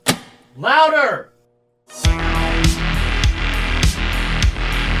Louder!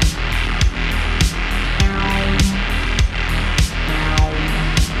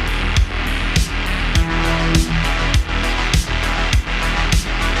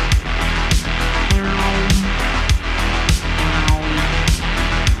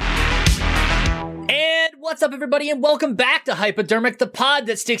 What's up, everybody, and welcome back to hyPODermic, the pod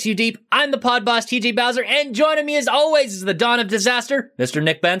that sticks you deep. I'm the pod boss, TJ Bowser, and joining me as always is the dawn of disaster, Mr.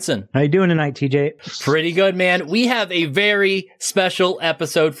 Nick Benson. How you doing tonight, TJ? Pretty good, man. We have a very special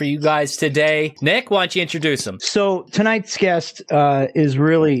episode for you guys today. Nick, why don't you introduce him? So tonight's guest is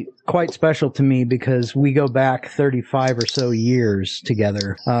really quite special to me because we go back 35 or so years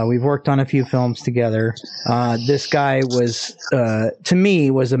together. We've worked on a few films together. This guy was, to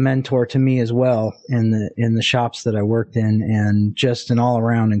me, was a mentor to me as well in the shops that I worked in, and just an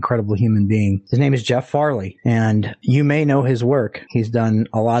all-around incredible human being. His name is Jeff Farley, and you may know his work. He's done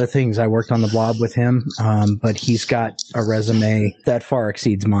a lot of things. I worked on the Blob with him, but he's got a resume that far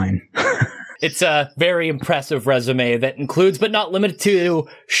exceeds mine. It's a very impressive resume that includes, but not limited to,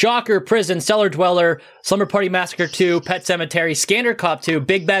 Shocker, Prison, Cellar Dweller, Slumber Party Massacre 2, Pet Sematary, Scanner Cop 2,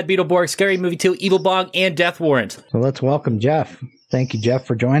 Big Bad Beetleborg, Scary Movie 2, Evil Bong, and Death Warrant. So let's welcome Jeff. Thank you, Jeff,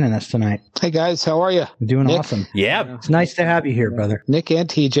 for joining us tonight. Hey, guys. How are you? Doing Nick? Awesome. Yeah. It's nice to have you here, brother. Nick and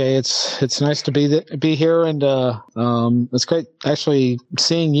TJ, it's nice to be here, and it's great actually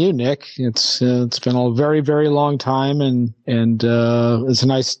seeing you, Nick. It's been a very, very long time, and it's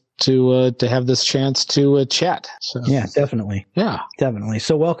nice to have this chance to chat. So. Yeah, definitely. Yeah, definitely.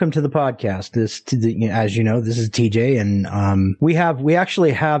 So welcome to the podcast. As you know, this is TJ, and we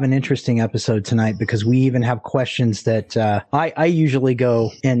actually have an interesting episode tonight because we even have questions that I usually go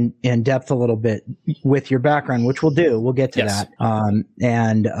in depth a little bit with your background, which we'll do. We'll get to that.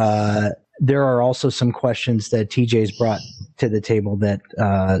 And there are also some questions that TJ's brought to the table that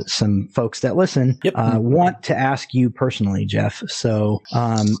some folks that listen want to ask you personally, Jeff. So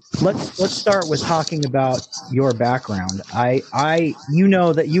let's start with talking about your background. You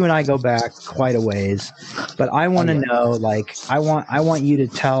know that you and I go back quite a ways, but I want to know, like, I want you to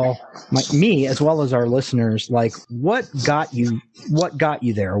tell me as well as our listeners, like, what got you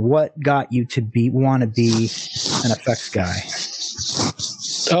there? What got you to want to be an effects guy?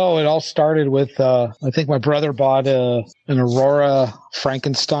 Oh, it all started with, I think my brother bought an Aurora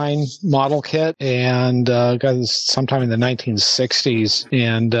Frankenstein model kit, and got this sometime in the 1960s,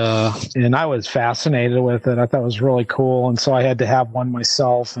 and I was fascinated with it. I thought it was really cool, and so I had to have one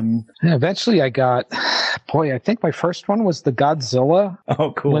myself, and eventually I got, I think my first one was the Godzilla.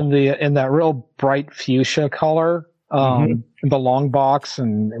 Oh, cool. In that real bright fuchsia color. The long box,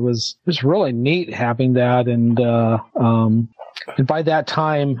 and it was really neat having that, and by that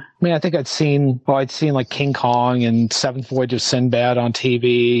time, I mean, I think I'd seen like King Kong and Seventh Voyage of Sinbad on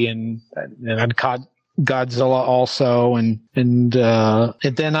TV, and I'd caught Godzilla also, and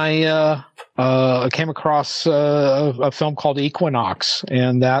then I came across a film called Equinox,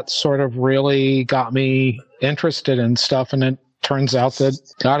 and that sort of really got me interested in stuff, and it turns out that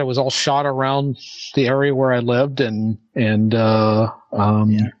it was all shot around the area where I lived, and I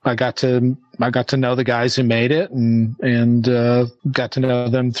got to know the guys who made it, and got to know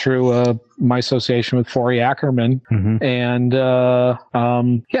them through my association with Forey Ackerman, and so I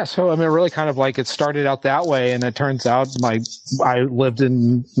mean, really kind of like it started out that way, and it turns out I lived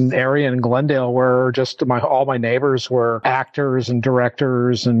in an area in Glendale where just all my neighbors were actors and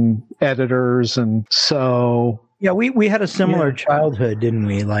directors and editors, and so. Yeah, we had a similar childhood, didn't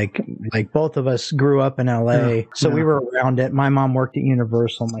we? Like both of us grew up in LA, so we were around it. My mom worked at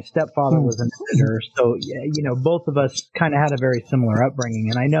Universal. My stepfather was an editor, so both of us kind of had a very similar upbringing.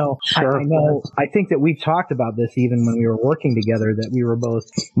 And I know, I think that we've talked about this even when we were working together, that we were both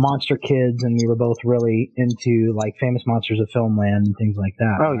monster kids, and we were both really into like Famous Monsters of Filmland and things like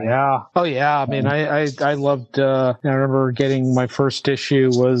that. Oh yeah. I mean, I loved. I remember getting my first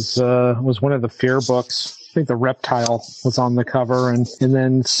issue was one of the Fear books. I think the reptile was on the cover, and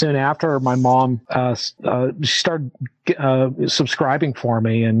then soon after, my mom she started subscribing for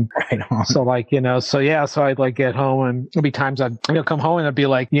me, and so so I'd like get home, and there'd be times I'd come home and there'd be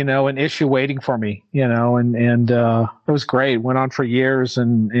like an issue waiting for me, and it was great. Went on for years,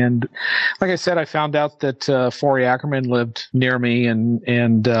 and like I said, I found out that Forey Ackerman lived near me,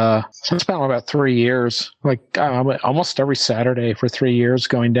 and so I spent about 3 years, like almost every Saturday for 3 years,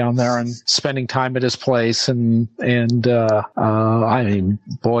 going down there and spending time at his place, and I mean,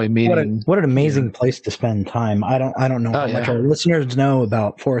 boy, meeting what an amazing place to spend time. I don't know how much our listeners know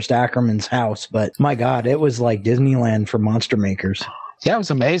about Forrest Ackerman's house, but my God, it was like Disneyland for monster makers. Yeah, it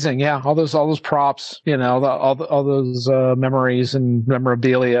was amazing. Yeah, all those props, all those memories and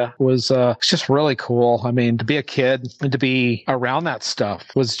memorabilia was just really cool. I mean, to be a kid and to be around that stuff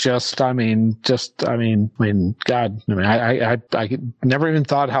was just, God, I never even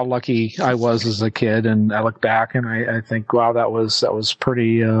thought how lucky I was as a kid, and I look back and I think, wow, that was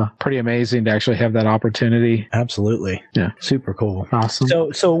pretty amazing to actually have that opportunity. Absolutely. Yeah. Super cool.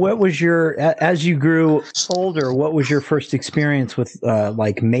 Awesome. So what was as you grew older, what was your first experience with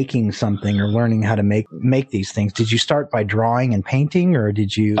like making something or learning how to make these things? Did you start by drawing and painting, or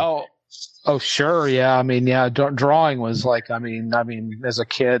did you? Oh, sure. Yeah. I mean, yeah, drawing was like, as a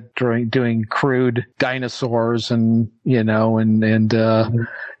kid, doing crude dinosaurs and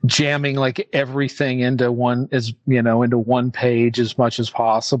jamming like everything into one page as much as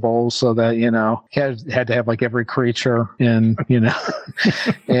possible, so that had to have like every creature and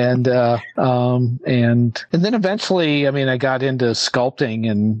and then eventually, I got into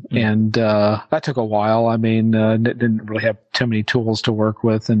sculpting and that took a while. Didn't really have too many tools to work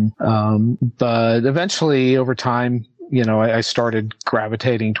with, and but eventually over time, I started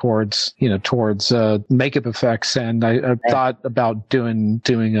gravitating towards makeup effects, and I thought about doing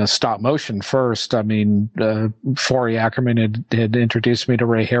a stop motion first. Forey Ackerman had introduced me to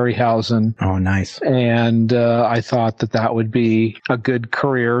Ray Harryhausen. Oh, nice. And I thought that would be a good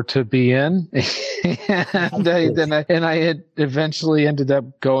career to be in. And I had eventually ended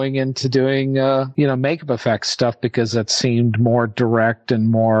up going into doing makeup effects stuff because that seemed more direct and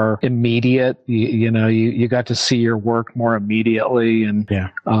more immediate. You got to see your work more immediately, and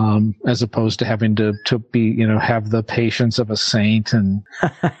as opposed to having to be have the patience of a saint and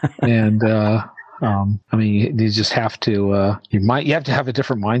you just have to you have to have a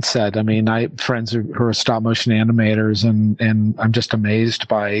different mindset. I have friends who are stop motion animators, and I'm just amazed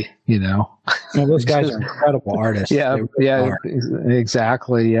by those guys are incredible artists. Yeah,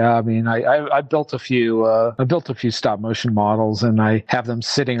 exactly. Yeah, I built a few stop motion models, and I have them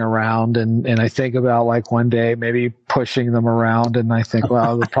sitting around, and I think about like one day maybe pushing them around, and I think,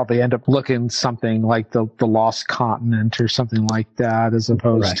 well, they'll probably end up looking something like the Lost Continent or something like that, as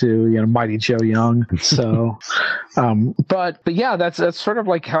opposed to Mighty Joe Young. So, but yeah, that's sort of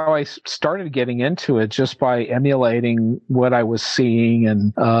like how I started getting into it, just by emulating what I was seeing,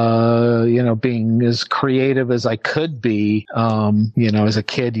 and being as creative as I could be. As a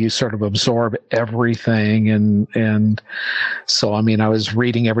kid, you sort of absorb everything, and so I was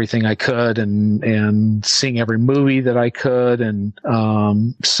reading everything I could, and seeing every movie that I could, and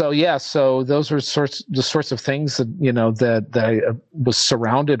so those were the sorts of things that I was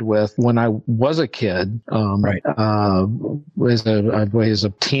surrounded with when I was a kid. As a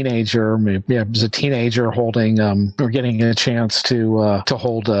teenager, as a teenager, holding or getting a chance to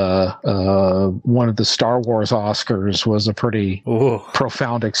hold one of the Star Wars Oscars was a pretty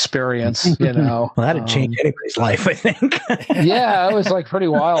profound experience. Well, that'd change anybody's life, I think. Yeah, it was like pretty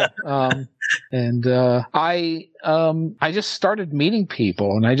wild. And I just started meeting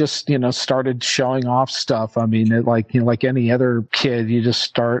people, and I just started showing off stuff. Like any other kid, you just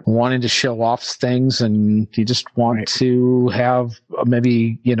start wanting to show off things, and you just want to have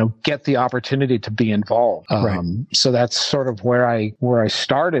maybe get the opportunity to be involved. So that's sort of where I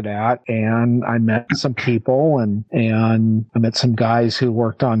started at, and I met some people, and I met some guys who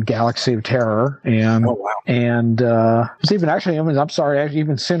worked on Galaxy of Terror, and it was even actually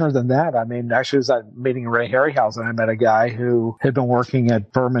even sooner than that. Actually, it was at meeting Ray Harryhausen. I met a guy who had been working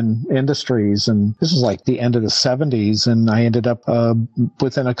at Berman Industries, and this was like the end of the 70s, and I ended up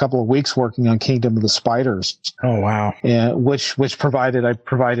within a couple of weeks working on Kingdom of the Spiders. Oh wow! And which I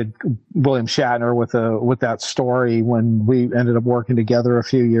provided William Shatner with that story when we ended up working together a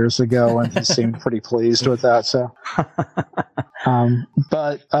few years ago, and he seemed pretty pleased with that. So,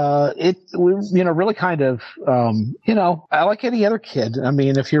 but it really kind of I like any other kid.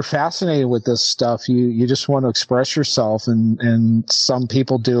 If you're fascinated with this stuff, you just want to express yourself, and some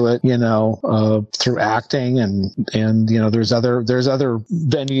people do it through acting, and there's other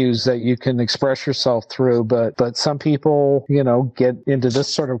venues that you can express yourself through, but some people get into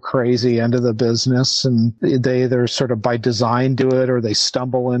this sort of crazy end of the business, and they either sort of by design do it, or they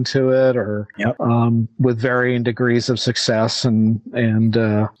stumble into it, or with varying degrees of success, and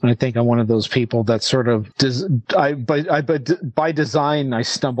I think I'm one of those people that sort of by design I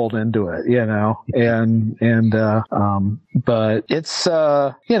stumbled into it, but it's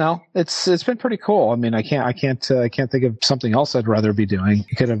it's been pretty cool. I can't think of something else I'd rather be doing.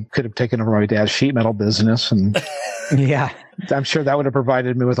 Could have taken over my dad's sheet metal business, and I'm sure that would have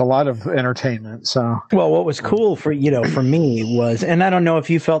provided me with a lot of entertainment. So, well, what was cool for me was, and I don't know if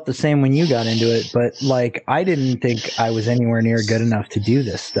you felt the same when you got into it, but like I didn't think I was anywhere near good enough to do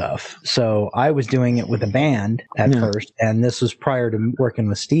this stuff. So I was doing it with a band at first, and this was prior to working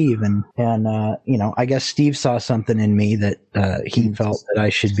with Steve, and I guess Steve saw something in me that he felt that I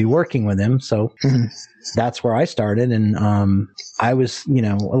should be working with him. So that's where I started, and I was,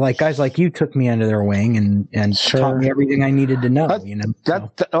 like guys like you took me under their wing and taught me everything I needed to know.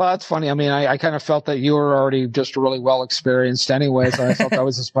 That's funny. I mean, I kind of felt that you were already just really well experienced, anyways. And I felt I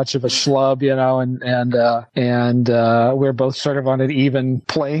was as much of a schlub, and we were both sort of on an even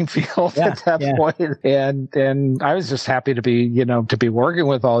playing field at that point. And I was just happy to be, working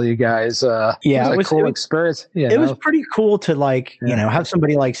with all you guys. It was a cool experience. It was pretty cool to have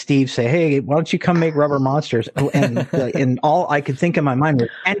somebody like Steve say, "Hey, why don't you come make Rubber Monsters?" And all I could think in my mind was,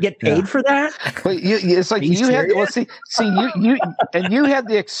 and get paid for that. But it's like you had. Well, see, you had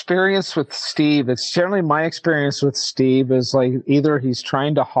the experience with Steve. It's generally my experience with Steve is like either he's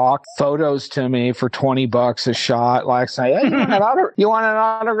trying to hawk photos to me for $20 a shot, like say, "Hey, you want an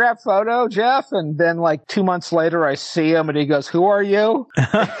autograph photo, Jeff?" And then like 2 months later, I see him and he goes, "Who are you?"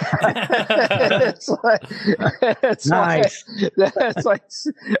 It's nice.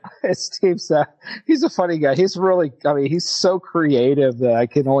 Steve said, he's a funny guy. He's really, he's so creative that I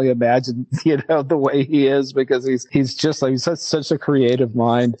can only imagine, the way he is, because he's just like, he's such a creative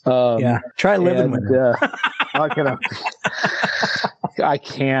mind. Try living with him. I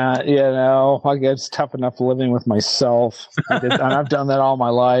can't, it's tough enough living with myself. And I've done that all my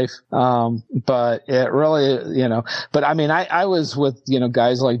life. But it really, but I mean, I was with,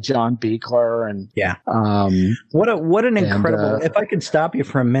 guys like John Beekler and, what an incredible, if I could stop you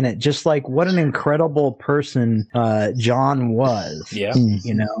for a minute, just like what an incredible person, John was. Yeah.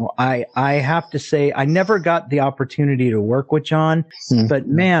 I have to say, I never got the opportunity to work with John, but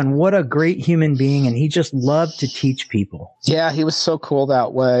man, what a great human being. And he just loved to teach people. Yeah. He was so cool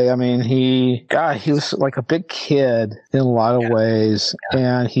that way. I mean, he was like a big kid in a lot of ways.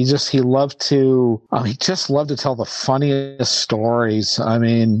 And he loved to tell the funniest stories. I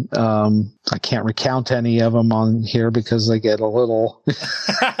mean, I can't recount any of them on here because they get a little,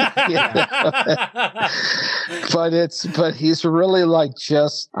 but he's really like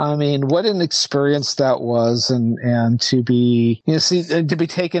what an experience that was. And to be, to be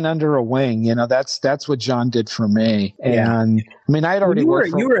taken under a wing, that's what John did for me. And I mean, I'd already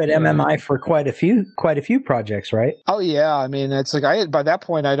worked. You were at MMI for quite a few projects, right? Oh yeah. I mean, it's like by that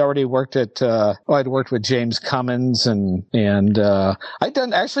point I'd already worked at, I'd worked with James Cummins and by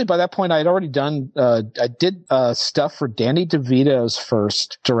that point I'd already done, I did stuff for Danny DeVito's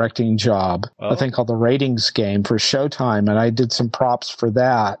first directing job, a thing called The Ratings Game for Showtime. And I did some props for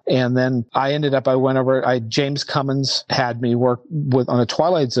that. And then James Cummins had me work on a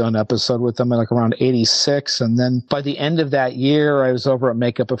Twilight Zone episode with them in like around 86. And then by the end of that year, I was over at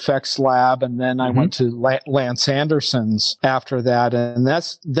Makeup Effects Lab. And then I went to Lance Anderson's after that. And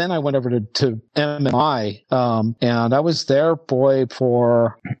then I went over to MMI. And I was there,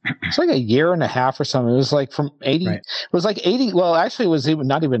 for it's like a year and a half or something. It was like from 80, It was like 80. Well, actually it was even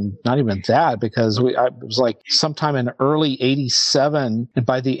not even that, because it was like sometime in early 87. And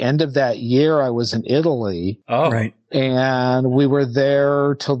by the end of that year, I was in Italy. Oh, right. And we were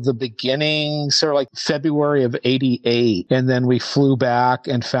there till the beginning, sort of like February of 88. And then we flew back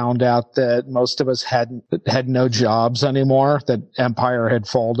and found out that most of us had no jobs anymore, that Empire had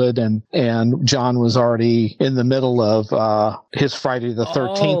folded, and John was already in the middle of his Friday the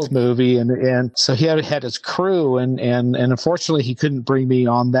 13th movie. And so he had his crew, and unfortunately he couldn't bring me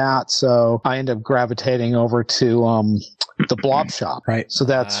on that. So I ended up gravitating over to the Blob shop. Right. So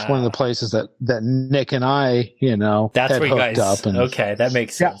that's one of the places that Nick and I, that's had where you hooked guys. up. And, okay, that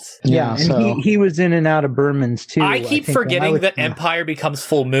makes sense. Yeah, and so, he was in and out of Berman's too. I keep forgetting that Empire becomes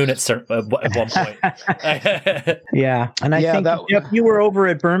Full Moon at one point. Yeah, and I think Jeff, you were over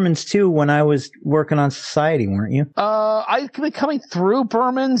at Berman's too when I was working on Society, weren't you? I'd been coming through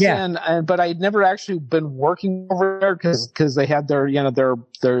Berman's, but I'd never actually been working over there because they had their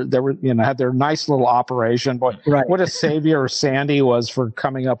had their nice little operation. Boy, what a savior Sandy was for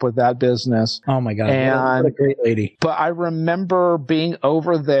coming up with that business. Oh my God, what a great lady. But I remember being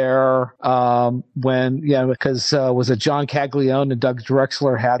over there when, because was it John Caglione and Doug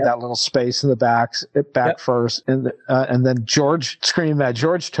Drexler had that little space in the back first, and then Screaming Mad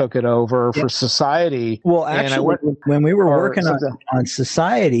George took it over for Society. Well, actually, when we were working on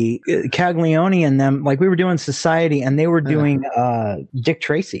Society, Caglione and them, like we were doing Society, and they were doing Dick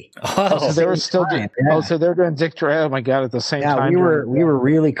Tracy. So they were still doing. Oh, so they're doing Dick Tracy. Oh my God! At the same time, we were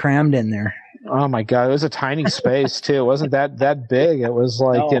really crammed in there. Oh my God, it was a tiny space too. It wasn't that big. It was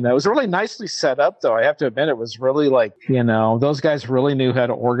like, No. it was really nicely set up though. I have to admit, it was really like, those guys really knew how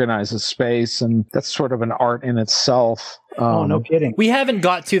to organize a space, and that's sort of an art in itself. Oh, no kidding. We haven't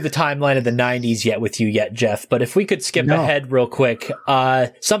got to the timeline of the 90s yet with you yet, Jeff, but if we could skip ahead real quick,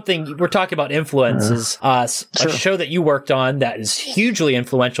 something we're talking about influences, a show that you worked on that is hugely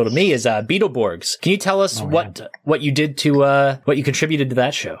influential to me is Beetleborgs. Can you tell us what you did to what you contributed to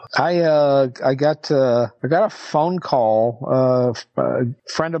that show? I got a phone call. A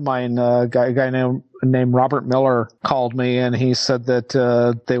friend of mine, a guy named Robert Miller, called me, and he said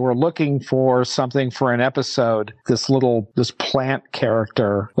that they were looking for something for an episode. This plant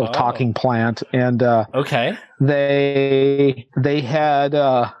character, little talking plant, and they had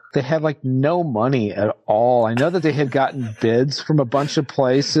like no money at all. I know that they had gotten bids from a bunch of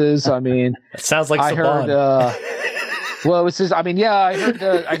places. I mean, it sounds like I Saban. heard. Well, it's just, I mean, yeah, I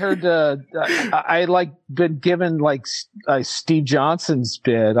heard, I like been given like Steve Johnson's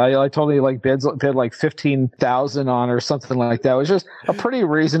bid. I totally like bid like 15,000 on or something like that. It was just a pretty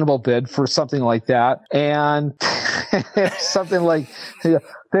reasonable bid for something like that. And something like,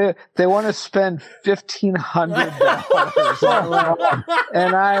 they want to spend $1,500.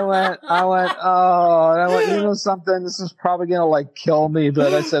 And I went, something, this is probably going to like kill me,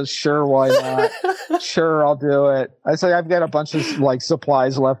 but I said, sure, why not? Sure, I'll do it. I said, I've got a bunch of like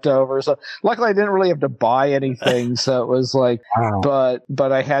supplies left over. So luckily I didn't really have to buy anything. So it was like, but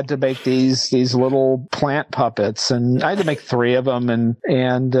I had to make these little plant puppets, and I had to make 3 of them. And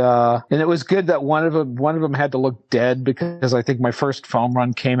it was good that one of them had to look dead, because I think my first foam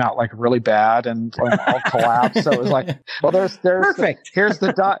run came out like really bad and like all collapsed. So it was like, well, there's perfect. Here's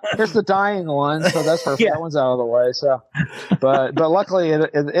the dying one. So that's perfect. Yeah. That one's out of the way. So, but luckily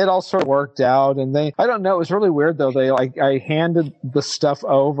it all sort of worked out. And I don't know, it was really weird though. I handed the stuff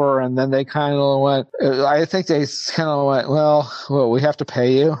over, and then they kind of went, I think they kind of went, well, we have to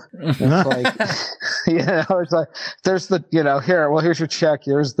pay you. It's like, it's like, there's the, here's your check.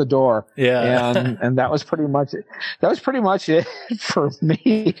 Here's the door. Yeah. And that was pretty much it. That was pretty much it for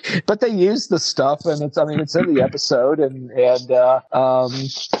me. But they used the stuff, and it's in the episode, and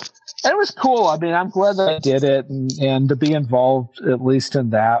it was cool. I mean, I'm glad that I did it, and to be involved at least in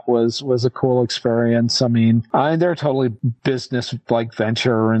that was a cool experience. I mean, they're totally business like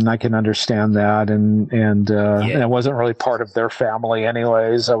venture, and I can understand that. And it wasn't really part of their family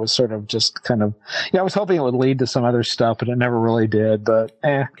anyways. I was sort of just kind of, I was hoping it would lead to some other stuff, but it never really did. But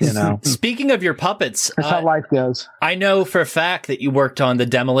Speaking of your puppets, that's how life goes. I know for a fact that you worked on the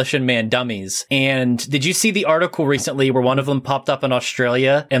Demolition Man dummies. And did you see the article recently where one of them popped up in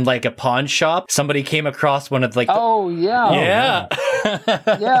Australia and like a pawn shop? Somebody came across one of like yeah.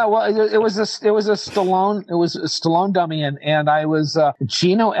 Well, it was a Stallone dummy, and I was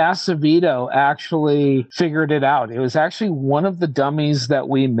Gino Acevedo actually figured it out. It was actually one of the dummies that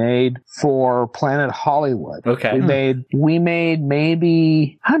we made for Planet Hollywood. Okay. We made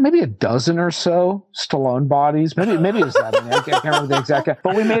maybe a dozen or so Stallone bodies. Maybe it was that many. I can't remember the exact.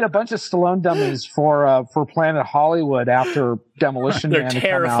 But we made a bunch of Stallone dummies for Planet Hollywood after Demolition Man. They're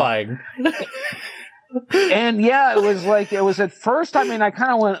terrifying. And it was at first, I mean, I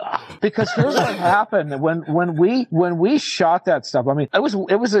kind of went, because here's what happened when we shot that stuff. I mean, it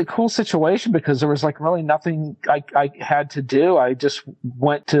was a cool situation because there was like really nothing I had to do. I just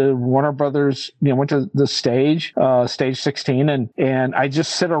went to Warner Brothers, went to the stage 16, and I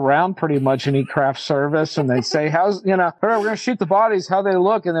just sit around pretty much and eat craft service, and they say, we're going to shoot the bodies, how they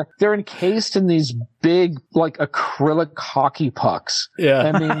look. And they're encased in these big, like acrylic hockey pucks. Yeah.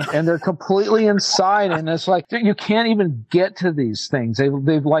 I mean, and they're completely inside. And it's like, you can't even get to these things.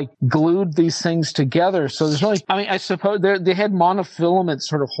 They've like glued these things together. So there's really, I mean, I suppose they had monofilament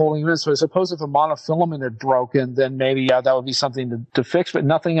sort of holding it. So I suppose if a monofilament had broken, then maybe, that would be something to fix, but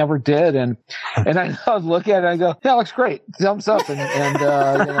nothing ever did. And I look at it and I go, yeah, it looks great. Thumbs up. And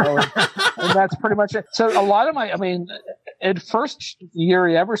that's pretty much it. So a lot of at first,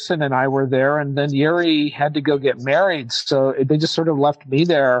 Yuri Everson and I were there, and then Yuri had to go get married. So they just sort of left me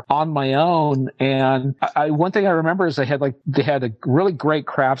there on my own. And one thing I remember is they had a really great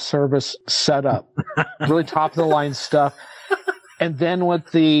craft service setup, really top of the line stuff. And then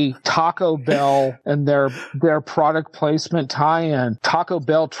with the Taco Bell and their product placement tie-in, Taco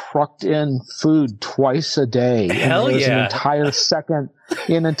Bell trucked in food twice a day. Hell yeah.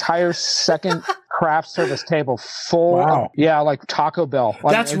 An entire second craft service table full of, like Taco Bell.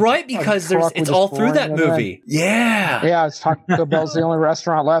 That's right, because it's all through that movie. Yeah, it's Taco Bell's the only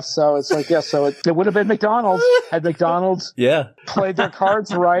restaurant left, so it's like, so it would have been McDonald's. Had McDonald's played their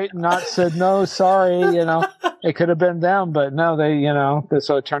cards right and not said, no, sorry, them, but no,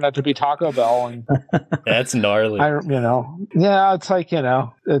 so it turned out to be Taco Bell, and that's gnarly. It's like,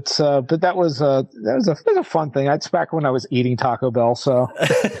 but that was a fun thing. That's back when I was eating Taco Bell, so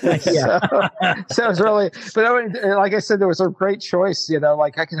so it was really. But like I said, there was a great choice.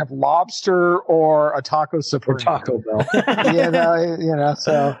 Like I can have lobster or a taco supreme. Or Taco Bell.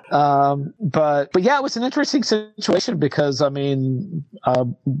 So but yeah, it was an interesting situation because I mean,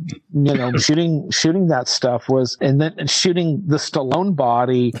 shooting that stuff was, and then shooting the Stallone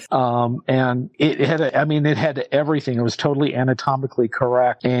body, and it had everything. It was totally anatomically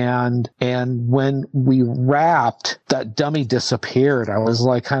correct, and when we wrapped, that dummy disappeared. I was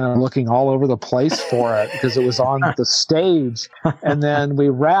like kind of looking all over the place for it because it was on the stage, and then we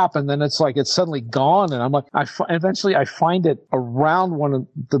wrap, and then it's like it's suddenly gone, and I'm like, eventually I find it around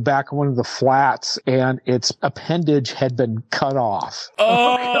the back of one of the flats, and its appendage had been cut off.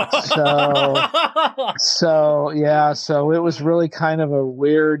 Oh, so it was really kind of a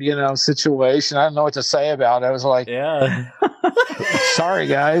weird, situation. I don't know what to say about it. I was like, sorry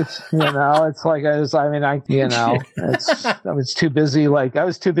guys, it's like I was too busy. Like I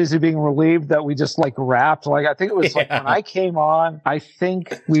was too busy being relieved that we just like wrapped. Like I think it was like when I came on, I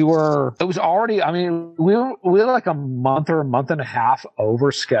think it was already. I mean, we were like a month or a month and a half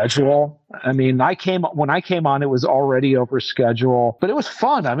over schedule. I mean, when I came on, it was already over schedule, but it was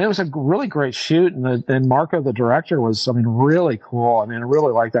fun. I mean, it was a really great shoot, and Marco, the director, was, really cool. I mean, I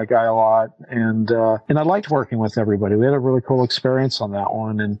really liked that guy a lot, and I liked working with everybody. We had a really cool experience on that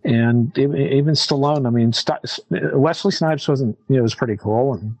one, and even Stallone. I mean, Wesley Snipes was pretty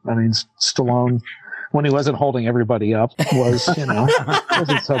cool, and I mean, Stallone, when he wasn't holding everybody up, was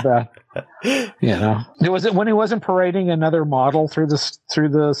wasn't so bad. When he wasn't parading another model through the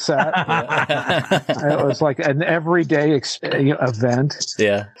set. It was like an everyday event.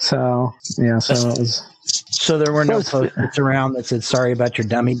 Yeah. So it was. So there were no post-its around that said "Sorry about your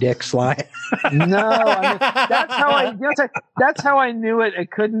dummy dick, Sly." No, I mean, that's how I knew it.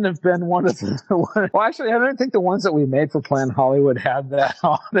 It couldn't have been one of the. Well, actually, I don't think the ones that we made for Plan Hollywood had that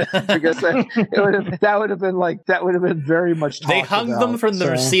on it, because that would have been very much. They hung them from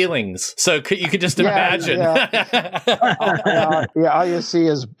the ceilings, so you could just imagine. All you see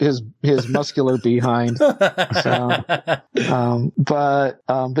is his muscular behind. So, but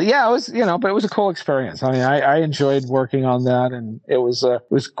yeah, it was but it was a cool experience. I mean, I enjoyed working on that, and it was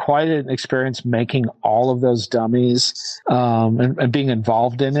quite an experience making all of those dummies, and being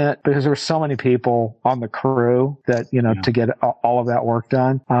involved in it, because there were so many people on the crew that to get all of that work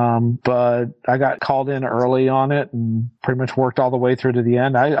done. But I got called in early on it and pretty much worked all the way through to the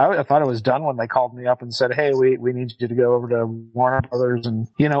end. I thought it was done when they called me up and said, "Hey, we need you to go over to Warner Brothers and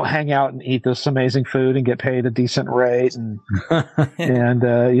hang out and eat this amazing food and get paid a decent rate and and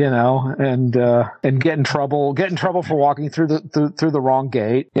get in trouble for walking through the wrong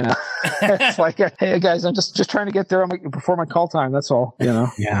gate." It's like, "Hey guys, I'm just trying to get there before my call time. That's all."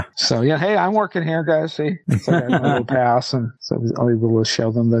 Yeah. So hey, I'm working here, guys. See, it's like I will pass, and so I'll be able to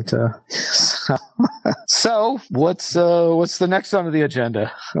show them that. So what's the next on the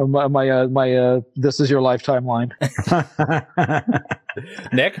agenda? My this is your lifetime line.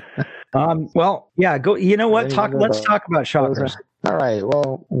 Nick? Well, yeah, go. You know what? Let's talk about Shockers. All right.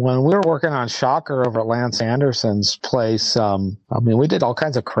 Well, when we were working on Shocker over at Lance Anderson's place, we did all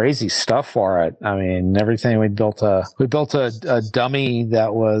kinds of crazy stuff for it. I mean, everything. We built a dummy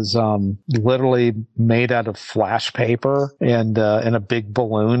that was literally made out of flash paper and a big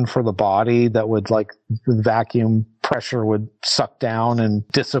balloon for the body that would, like, the vacuum pressure would suck down and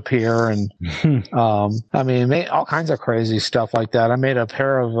disappear, and made all kinds of crazy stuff like that. I made a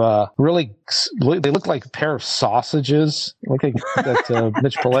pair of they looked like a pair of sausages. That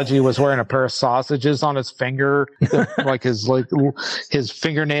Mitch Pileggi was wearing a pair of sausages on his finger, his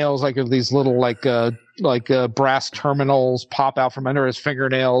fingernails, like these little brass terminals pop out from under his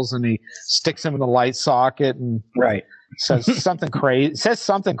fingernails, and he sticks them in the light socket and says something crazy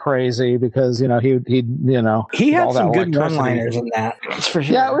because he had some good one-liners in that. That's for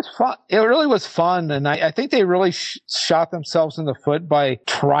sure. Yeah, it was fun. It really was fun, and I think they really shot themselves in the foot by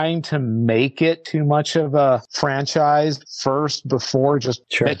trying to make it too much of a franchise first before just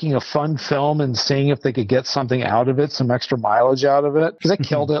making a fun film and seeing if they could get something out of it, some extra mileage out of it. Because they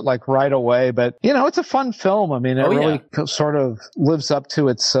killed it like right away, but it's a fun film. I mean, it really sort of lives up to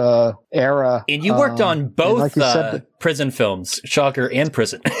its era. And you worked on both prison films, Shocker and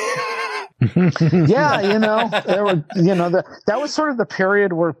Prison. Yeah, there were, that was sort of the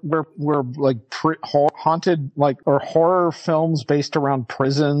period where like haunted, like, or horror films based around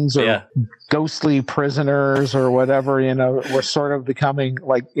prisons or ghostly prisoners or whatever, were sort of becoming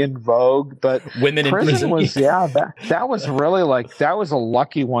like in vogue. But women in prison was, that was really like, that was a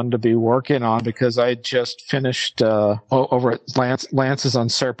lucky one to be working on, because I just finished over at Lance's on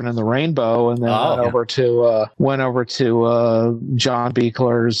Serpent and the Rainbow, and then went over to John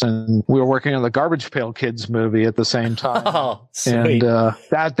Beekler's, and we were working on the Garbage Pail Kids movie at the same time. Oh, sweet.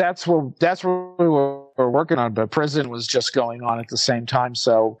 And that's where we were working on, but prison was just going on at the same time,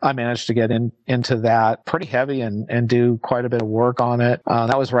 so I managed to get into that pretty heavy and do quite a bit of work on it.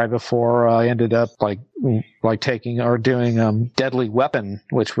 That was right before I ended up taking or doing Deadly Weapon,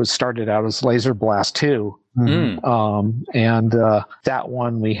 which was started out as Laser Blast 2. And that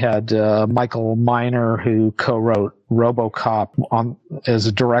one we had Michael Miner, who co-wrote RoboCop as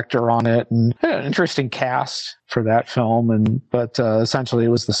a director on it, and had an interesting cast for that film. But essentially it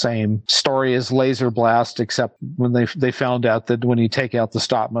was the same story as Laser Blast, except when they found out that when you take out the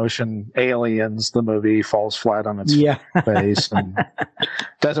stop motion aliens, the movie falls flat on its face and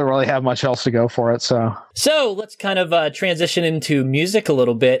doesn't really have much else to go for it. So let's kind of transition into music a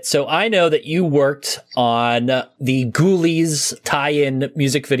little bit. So I know that you worked on the Ghoulies tie-in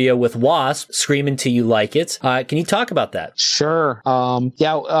music video with WASP, Screamin' Till You Like It. Can you talk about that? Sure.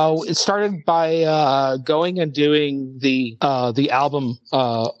 It started by going and doing the album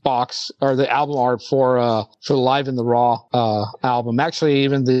box, or the album art for Live in the Raw album. Actually,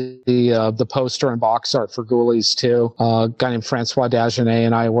 even the poster and box art for Ghoulies too. A guy named Francois Dagenet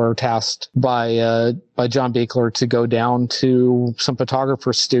and I were tasked by John Beekler to go down to some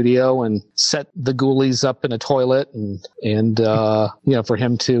photographer's studio and set the Ghoulies up in a toilet, and for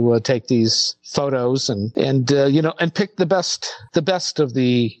him to take these photos and pick the best of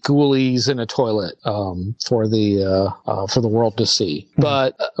the Ghoulies in a toilet for the world to see.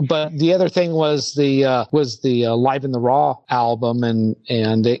 But the other thing was the Live in the Raw album,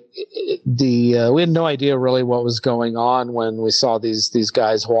 and we had no idea really what was going on when we saw these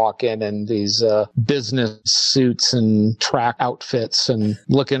guys walk in these business suits and track outfits and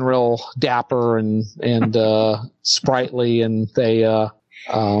looking real dapper and sprightly, and they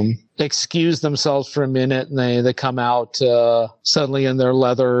excuse themselves for a minute, and they come out suddenly in their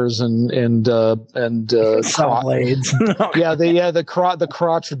leathers and blades. the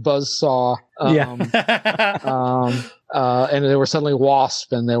crotch buzzsaw. And they were suddenly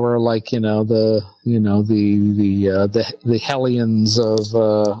WASP, and they were like, the hellions of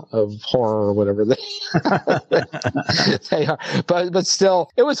horror or whatever they are. But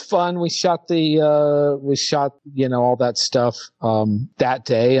still, it was fun. We shot all that stuff that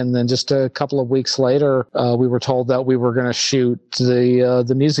day, and then just a couple of weeks later, we were told that we were going to shoot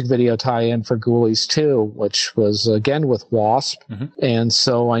the music video tie-in for Ghoulies 2, which was again with WASP, and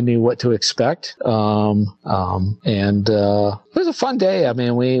so I knew what to expect. And it was a fun day. I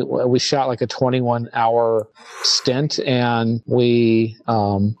mean, we shot like a 21-hour stint, and we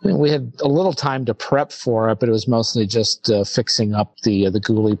had a little time to prep for it, but it was mostly just fixing up the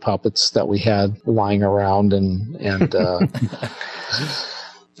ghoulie puppets that we had lying around, and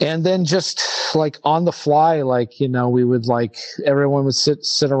and then just like on the fly, we would everyone would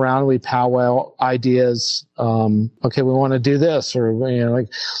sit around, we powwow ideas. Okay, we want to do this, or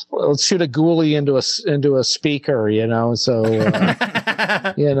let's shoot a ghoulie into a speaker, so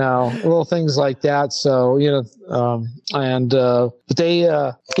little things like that. So but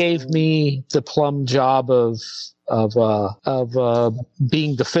they gave me the plum job of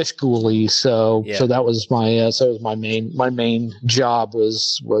being the fish ghoulie, so that was my main job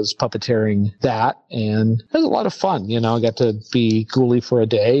was puppeteering that, and it was a lot of fun. I got to be ghoulie for a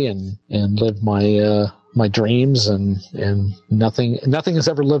day and live my dreams, and nothing has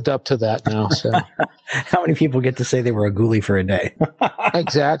ever lived up to that now. So how many people get to say they were a ghoulie for a day?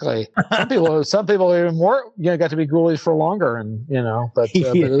 Exactly. Some people even more, got to be ghoulies for longer, and but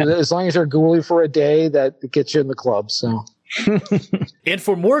as long as you're a ghoulie for a day, that gets you in the club. So. And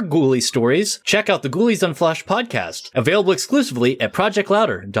for more Ghoulie stories, check out the Ghoulies Unflashed podcast, available exclusively at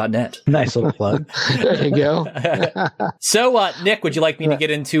projectlouder.net. Nice little plug. There you go. So, Nick, would you like me to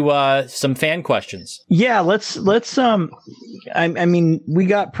get into some fan questions? Yeah, let's. I mean, we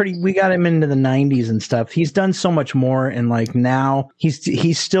got him into the 90s and stuff. He's done so much more, and now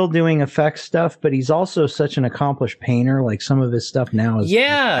he's still doing effects stuff, but he's also such an accomplished painter. Like some of his stuff now is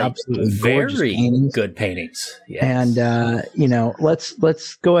absolutely very paintings. Good paintings. Yes.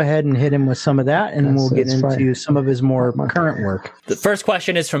 let's go ahead and hit him with some of that, and we'll get into some of his more current work. The first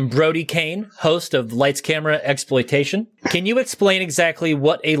question is from Brody Kane, host of Lights Camera Exploitation. Can you explain exactly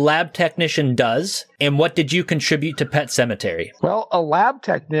what a lab technician does, and what did you contribute to Pet Sematary? Well, a lab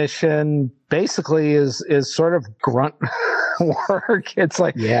technician basically is sort of grunt work. It's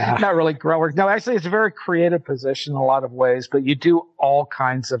like, not really grunt work. No, actually, it's a very creative position in a lot of ways, but you do all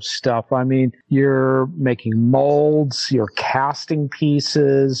kinds of stuff. I mean, you're making molds, you're casting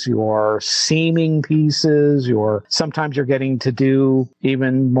pieces, you're seaming pieces, sometimes you're getting to do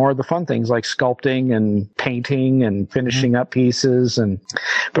even more of the fun things like sculpting and painting and finishing up pieces.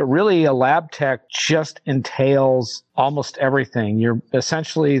 But really, a lab tech just entails almost everything. You're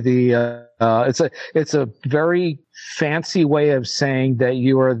essentially it's a very fancy way of saying that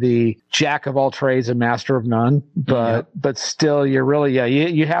you are the jack of all trades and master of none, but still you're really,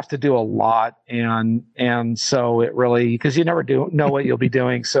 you have to do a lot. And so it really, because you never know what you'll be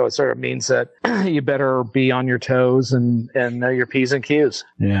doing. So it sort of means that you better be on your toes and know your P's and Q's.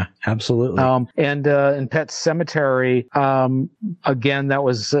 Yeah, absolutely. In Pet Sematary, again, that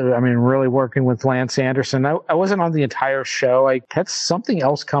was, really working with Lance Anderson. I wasn't on the entire show. I had something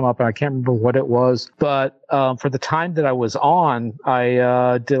else come up and I can't remember what it was, but for the time that I was on,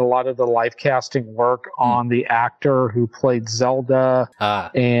 I did a lot of the live casting work on the actor who played Zelda.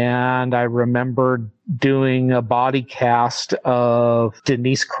 And I remembered doing a body cast of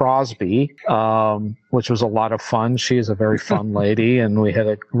Denise Crosby, which was a lot of fun. She is a very fun lady, and we had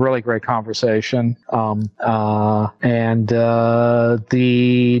a really great conversation. The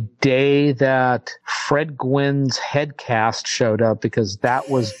day that Fred Gwynn's head cast showed up, because that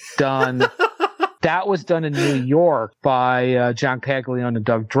was done... That was done in New York by John Caglione and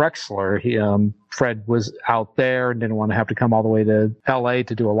Doug Drexler. Fred was out there and didn't want to have to come all the way to LA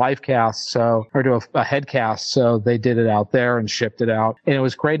to do a live cast, or do a head cast. So they did it out there and shipped it out. And it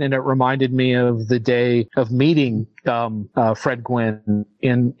was great. And it reminded me of the day of meeting Fred Gwynn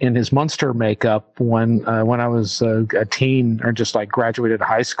in his Munster makeup when I was a teen, or just like graduated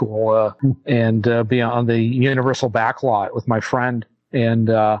high school, and be on the Universal backlot with my friend. And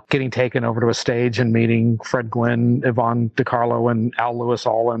getting taken over to a stage and meeting Fred Gwynn, Yvonne DiCarlo, and Al Lewis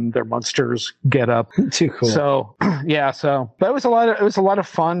all in their Munsters get up. Too cool. So but it was a lot of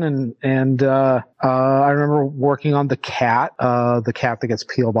fun, and I remember working on the cat that gets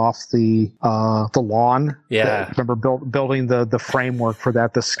peeled off the lawn. Yeah. I remember building the framework for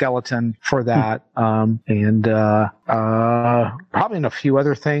that, the skeleton for that, and probably in a few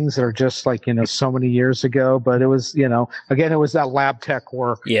other things that are just like, so many years ago, but it was, again, it was that lab tech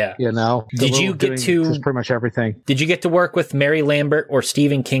work. Yeah. Did you get to just pretty much everything? Did you get to work with Mary Lambert or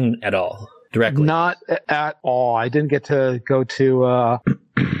Stephen King at all directly? Not at all. I didn't get to go to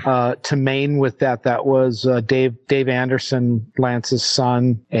Maine with that. That was Dave Anderson, Lance's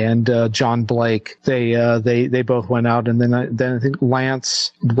son, and John Blake. They both went out, and then I think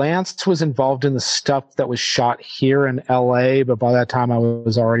Lance was involved in the stuff that was shot here in L.A., but by that time I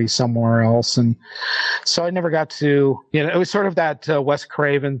was already somewhere else, and so I never got to. It was sort of that Wes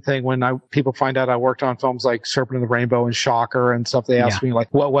Craven thing when people find out I worked on films like Serpent and the Rainbow and Shocker and stuff. They asked me like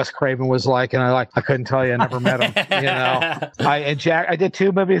what Wes Craven was like, and I couldn't tell you. I never met him. I did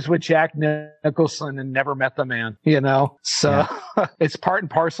 2 movies with Jack Nicholson and never met the man, so it's part and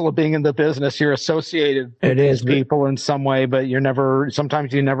parcel of being in the business. You're associated with people in some way, but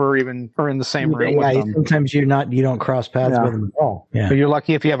sometimes you never even are in the same room with them. Sometimes you don't cross paths with them at all. But you're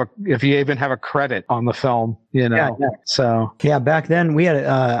lucky if you even have a credit on the film, So back then we had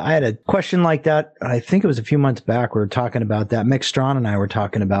I had a question like that. I think it was a few months back. We were talking about that. Mick Strawn and I were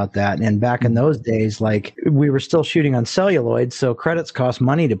talking about that. And back in those days, like we were still shooting on celluloid, so credits cost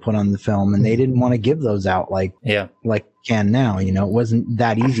money to put on the film, and they didn't want to give those out like can now. It wasn't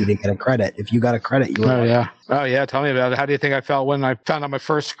that easy to get a credit. If you got a credit, you were oh yeah. Tell me about it. How do you think I felt when I found out my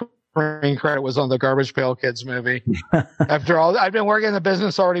first screen credit was on the Garbage Pail Kids movie? After all, I've been working in the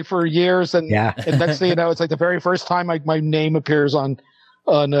business already for years, and next thing you know, it's like the very first time my name appears on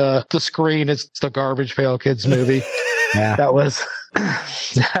the screen. It's the Garbage Pail Kids movie. That was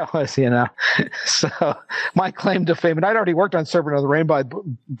so my claim to fame. And I'd already worked on Serpent of the Rainbow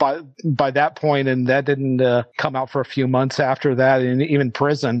by that point, and that didn't come out for a few months after that, and even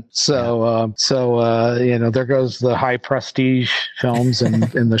Prison. So there goes the high prestige films, and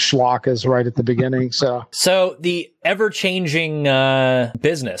the schlock is right at the beginning. So the ever-changing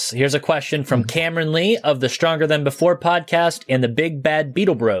business. Here's a question from Cameron Lee of the Stronger Than Before podcast and the Big Bad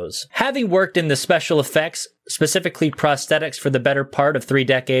Beetle Bros. Having worked in the special effects, specifically prosthetics for the better better part of 3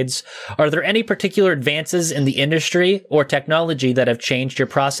 decades. Are there any particular advances in the industry or technology that have changed your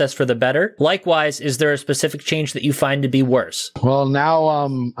process for the better? Likewise, is there a specific change that you find to be worse? Well, now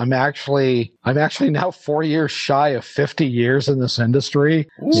I'm actually now 4 years shy of 50 years in this industry.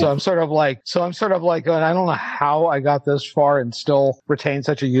 Ooh. So I'm sort of like going, I don't know how I got this far and still retain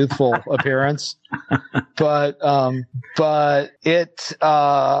such a youthful appearance. But it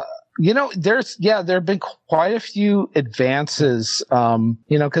there have been quite a few advances,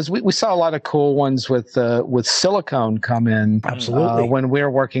 because we saw a lot of cool ones with silicone come in. Absolutely. When we were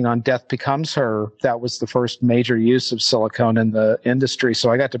working on Death Becomes Her, that was the first major use of silicone in the industry.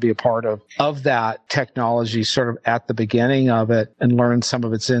 So I got to be a part of that technology sort of at the beginning of it and learn some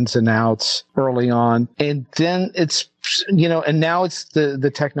of its ins and outs early on. And then it's, and now it's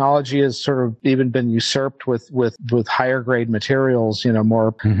the technology has sort of even been usurped with higher grade materials,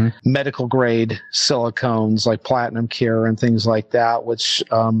 more medical grade silicones like platinum cure and things like that, which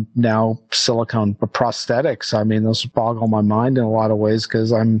now silicone prosthetics. I mean, those boggle my mind in a lot of ways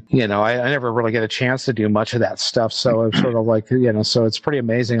because I never really get a chance to do much of that stuff. So it's sort of like, so it's pretty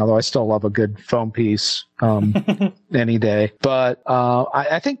amazing, although I still love a good foam piece any day. But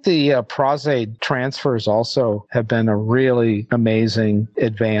I think the Prosade transfers also have been a really amazing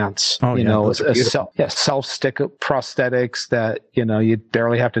advance. Self-stick prosthetics that you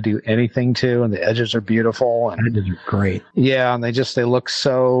barely have to do anything to, and the edges are beautiful and edges are great. Yeah, and they look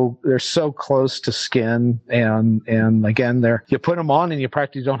they're so close to skin, and again, you put them on and you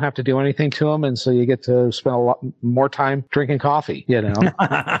practically don't have to do anything to them, and so you get to spend a lot more time drinking coffee.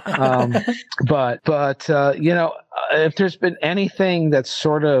 If there's been anything that's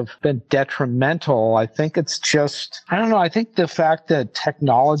sort of been detrimental, I think it's just, I don't know, I think the fact that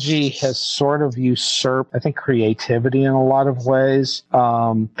technology has sort of usurped, I think, creativity in a lot of ways,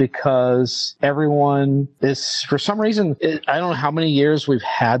 because everyone is, for some reason, I don't know how many years we've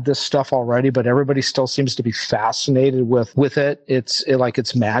had this stuff already, but everybody still seems to be fascinated with it. It's like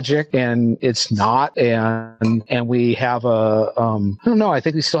it's magic, and it's not. And we have I don't know, I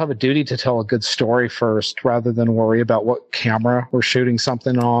think we still have a duty to tell a good story first rather than worry about what camera we're shooting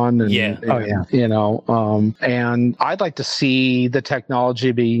something on. And I'd like to see the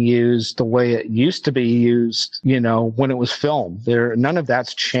technology being used the way it used to be used, when it was filmed. None of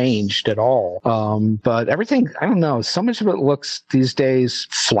that's changed at all. But everything, I don't know, so much of it looks these days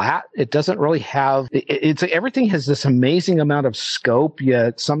flat. It doesn't really have, it's everything has this amazing amount of scope,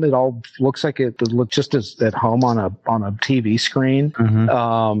 yet it all looks like it looks just as at home on a TV screen.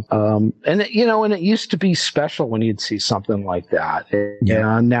 And it used to be special when you'd see something like that.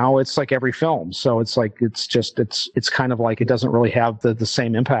 And now it's like every film. So it's like, it's kind of like it doesn't really have the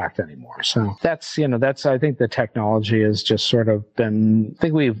same impact anymore. So that's I think the technology has just sort of been, I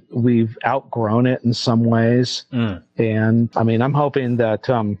think we've outgrown it in some ways. And I mean, I'm hoping that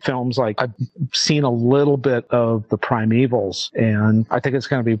films like, I've seen a little bit of the Primevals, and I think that's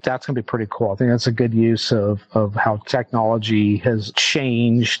going to be pretty cool. I think that's a good use of how technology has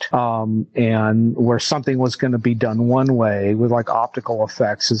changed, and where something was going to be done one way with like optical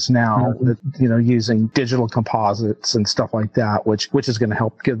effects is now, using digital composites and stuff like that, which is going to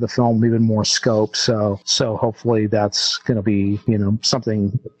help give the film even more scope. So hopefully that's going to be,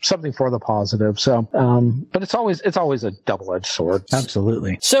 something for the positive. So, but it's always a double-edged sword.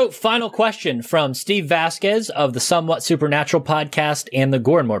 Absolutely. So, final question from Steve Vasquez of the Somewhat Supernatural podcast and the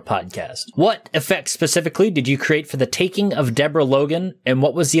Gore and More podcast. What effects specifically did you create for the taking of Deborah Logan, and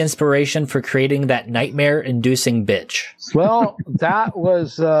what was the inspiration for creating that nightmare-inducing bitch? Well, that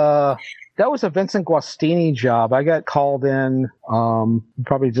was a Vincent Guastini job. I got called in,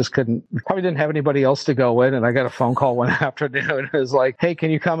 probably didn't have anybody else to go in, and I got a phone call one afternoon. It was like, hey, can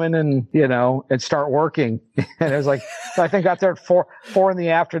you come in and, and start working? And it was like, I think I got there at 4 in the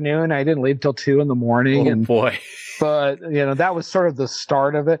afternoon. I didn't leave till 2 in the morning. Oh, boy. But, that was sort of the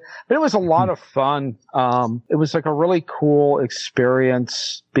start of it. But it was a lot of fun. It was like a really cool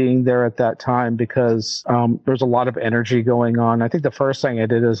experience being there at that time because there was a lot of energy going on. I think the first thing I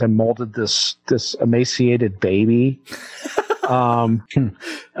did is I molded this emaciated baby. And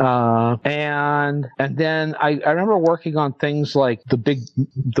then I remember working on things like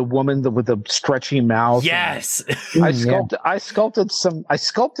the woman with the stretchy mouth. Yes. I sculpted,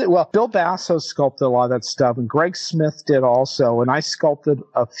 Bill Basso sculpted a lot of that stuff, and Greg Smith did also, and I sculpted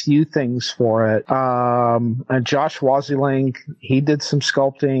a few things for it. And Josh Waziling, he did some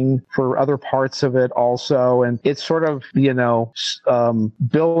sculpting for other parts of it also, and it's sort of, Bill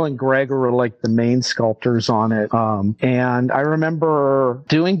and Greg were like the main sculptors on it. And I remember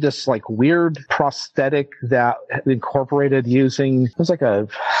doing this like weird prosthetic that incorporated using, it was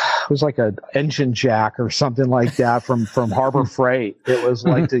like a engine jack or something like that from Harbor Freight. It was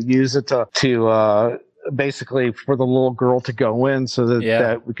like to use it to basically for the little girl to go in so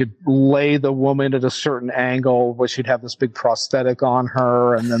that we could lay the woman at a certain angle where she'd have this big prosthetic on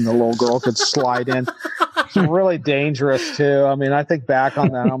her, and then the little girl could slide in. It's really dangerous too. I mean, I think back on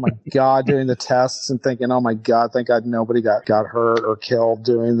that, oh my God, doing the tests and thinking, oh my God, thank God nobody got hurt or killed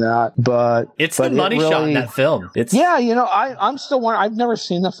doing that. But it's the money shot in that film. I'm still wondering. I've never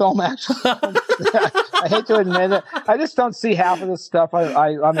seen the film actually. I hate to admit it. I just don't see half of this stuff. When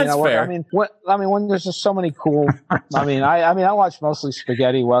there's just so many cool. I watch mostly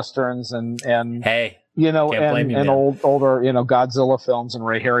spaghetti westerns and hey. And older, Godzilla films and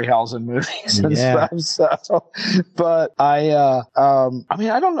Ray Harryhausen movies and stuff. So, but I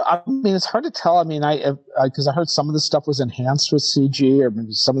don't know. I mean, it's hard to tell. Because I heard some of the stuff was enhanced with CG, or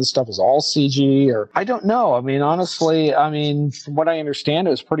maybe some of the stuff was all CG, or I don't know. I mean, honestly, from what I understand,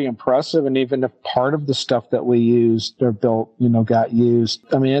 it was pretty impressive. And even if part of the stuff that we used or built, got used,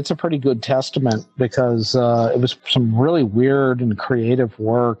 I mean, it's a pretty good testament because it was some really weird and creative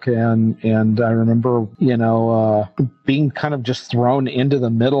work. And I remember, being kind of just thrown into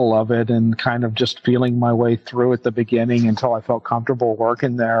the middle of it and kind of just feeling my way through at the beginning until I felt comfortable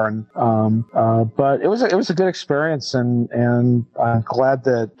working there. And but it was a good experience, and I'm glad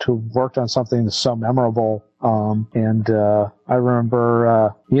to have worked on something that's so memorable. I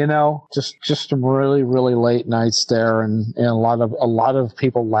remember, just some really, really late nights there, and a lot of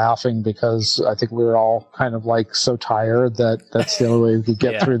people laughing because I think we were all kind of like so tired that's the only way we could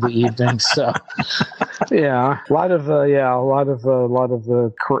get through the evening. So, a lot of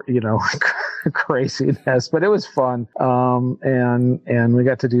craziness, but it was fun. And we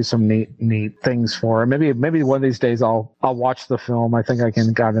got to do some neat things for it. Maybe one of these days I'll watch the film. I think I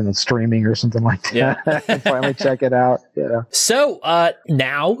can got in streaming or something like that. Yeah. Finally check it out. Yeah. So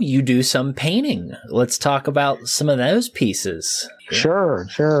now you do some painting. Let's talk about some of those pieces. Sure.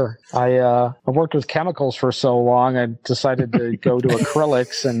 I worked with chemicals for so long, I decided to go to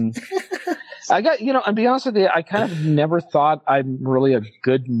acrylics, and I got, and be honest with you, I kind of never thought I'm really a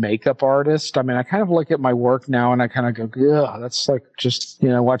good makeup artist. I mean, I kind of look at my work now and I kind of go, yeah, that's like just,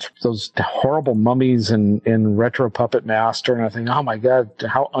 watch those horrible mummies in Retro Puppet Master, and I think, oh my God,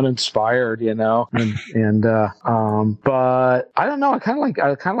 how uninspired, but I don't know. I kind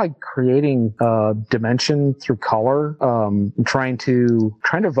of like creating dimension through color, trying to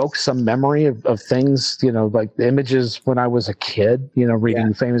evoke some memory of things, like the images when I was a kid,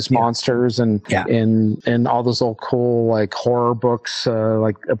 reading Famous Monsters and all those old cool like horror books,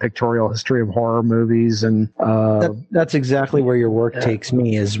 like a pictorial history of horror movies, and that's exactly where your work takes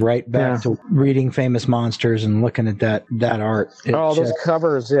me, is right back to reading Famous Monsters and looking at that art. Those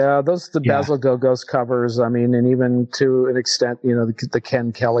covers, the Basil Gogos covers. I mean, and even to an extent, the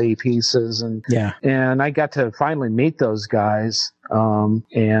Ken Kelly pieces, and I got to finally meet those guys.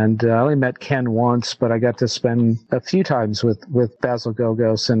 And I only met Ken once, but I got to spend a few times with Basil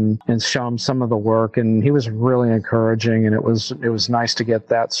Gogos and show him some of the work, and he was really encouraging, and it was nice to get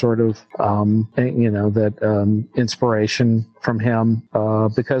that sort of inspiration from him,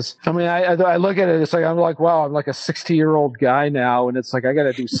 because I mean I look at it, it's like I'm like, wow, I'm like a 60-year-old guy now, and it's like I got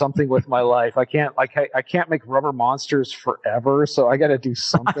to do something with my life. I can't make rubber monsters forever, so I got to do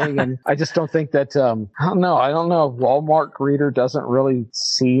something. And I just don't think that I don't know if Walmart greeter doesn't really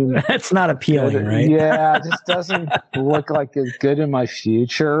seem that's not appealing, right? Yeah, it just doesn't look like it's good in my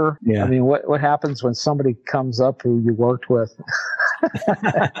future. I mean, what happens when somebody comes up who you worked with?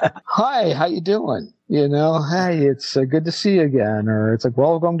 Hi, how you doing? Hey, it's good to see you again. Or it's like,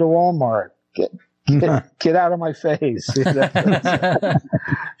 welcome to Walmart. Get out of my face.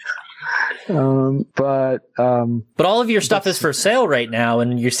 But all of your stuff is for sale right now,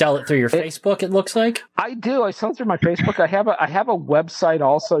 and you sell it through your Facebook. It looks like I do. I sell it through my Facebook. I have a website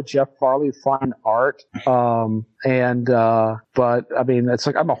also, Jeff Farley Fine Art. But I mean, it's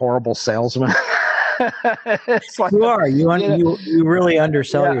like I'm a horrible salesman. It's like, you really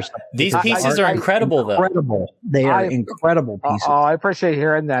undersell yourself. These pieces are incredible, though. Incredible. They are incredible pieces. I appreciate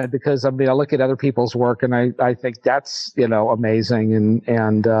hearing that, because I mean, I look at other people's work and I think that's amazing,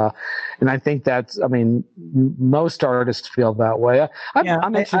 and I think that's, I mean, most artists feel that way. I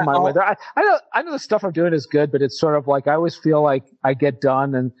mentioned my way there. I know the stuff I'm doing is good, but it's sort of like I always feel like I get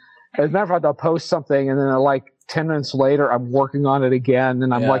done, and as a matter of fact, I'll post something and then 10 minutes later, I'm working on it again,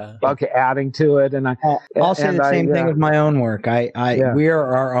 and I'm adding to it. And I'll say the same thing with my own work. We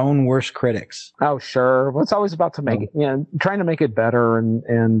are our own worst critics. Oh, sure. Well, it's always about to make it, trying to make it better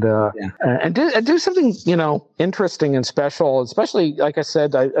and do something, interesting and special. Especially, like I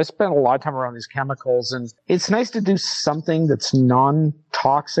said, I spent a lot of time around these chemicals, and it's nice to do something that's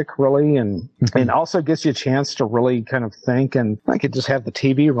non-toxic, really, and also gives you a chance to really kind of think. And I could just have the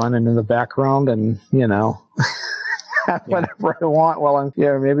TV running in the background, and whatever I want. Well,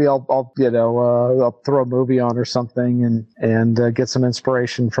 maybe I'll throw a movie on or something and get some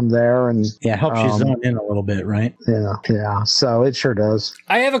inspiration from there. And helps you zone in a little bit, right? Yeah. So it sure does.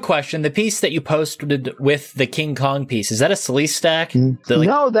 I have a question. The piece that you posted with the King Kong piece, is that a Solis stack?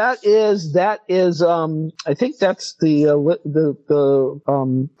 No, that is. I think that's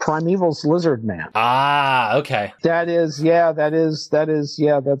the Primeval's Lizard Man. Ah, okay. That's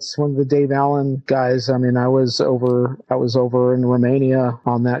one of the Dave Allen guys. I mean, I was over in Romania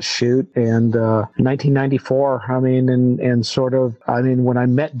on that shoot, and 1994. When I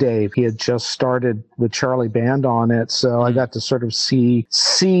met Dave, he had just started with Charlie Band on it, so I got to sort of see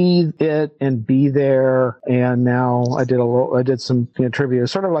it and be there. And now I did some trivia,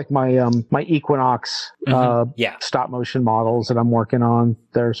 sort of like my Equinox stop motion models that I'm working on.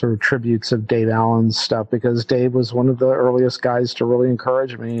 They're sort of tributes of Dave Allen's stuff, because Dave was one of the earliest guys to really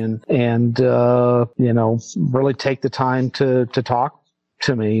encourage me and really take the time to talk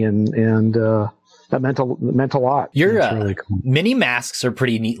to me, and that meant a lot. Your really cool. Mini masks are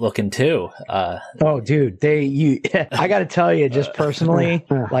pretty neat looking too. Oh, dude, I got to tell you, just personally,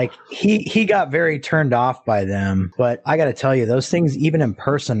 like he got very turned off by them, but I got to tell you, those things, even in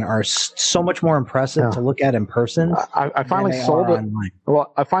person, are so much more impressive to look at in person. I finally sold it.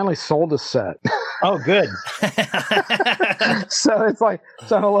 Well, I finally sold a set. Oh, good. So it's like,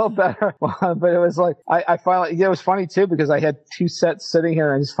 so I'm a little better, but it was like, I finally, it was funny too, because I had two sets sitting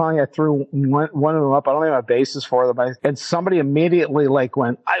here, and just finally I threw one of them up. I don't even have a basis for them. And somebody immediately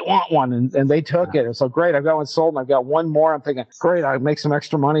went, I want one. And they took it. And so great. I've got one sold, and I've got one more. I'm thinking, great, I'll make some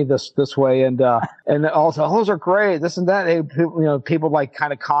extra money this way. And also, those are great. This and that. Hey, people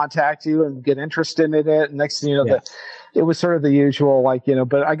kind of contact you and get interested in it. And next thing you know, it was sort of the usual,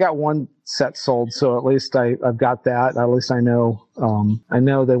 but I got one set sold, so at least I've got that. At least I know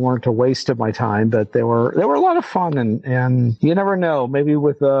they weren't a waste of my time, but they were a lot of fun, and you never know. Maybe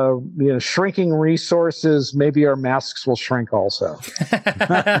with shrinking resources, maybe our masks will shrink also.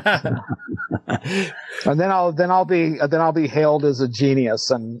 And then I'll be hailed as a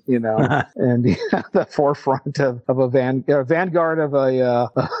genius, and and the forefront of a vanguard of a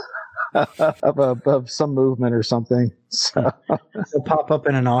of some movement or something. So it'll pop up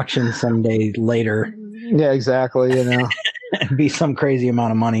in an auction someday later. Yeah, exactly. It'd be some crazy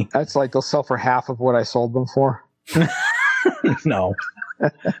amount of money. That's like they'll sell for half of what I sold them for. No.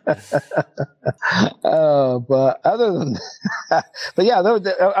 But other than that,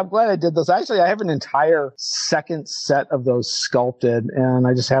 I'm glad I did those. Actually, I have an entire second set of those sculpted, and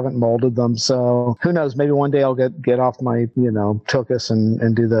I just haven't molded them. So who knows? Maybe one day I'll get off my Tokus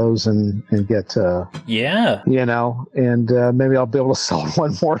and do those and get and maybe I'll be able to sell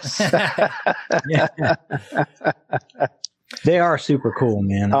one more set. They are super cool,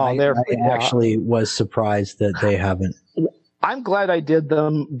 man. I actually was surprised that they haven't. I'm glad I did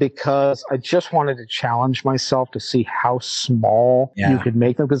them, because I just wanted to challenge myself to see how small you could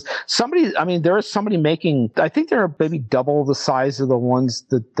make them. Because there is somebody making, I think they're maybe double the size of the ones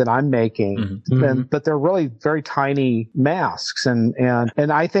that I'm making, but they're really very tiny masks. And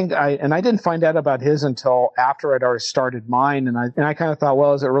I think I didn't find out about his until after I'd already started mine. And I kind of thought,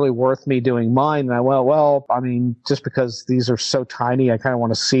 well, is it really worth me doing mine? And I went, well, I mean, just because these are so tiny, I kind of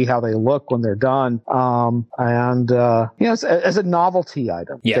want to see how they look when they're done. As a novelty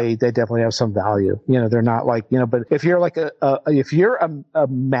item, they definitely have some value. They're not but if you're if you're a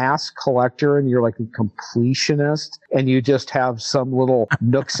mask collector and you're like a completionist and you just have some little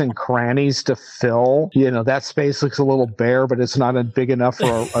nooks and crannies to fill, that space looks a little bare, but it's not big enough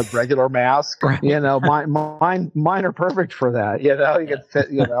for a regular mask. Right. Mine are perfect for that. You can fit.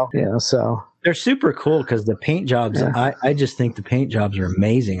 So. They're super cool because the paint jobs. I just think the paint jobs are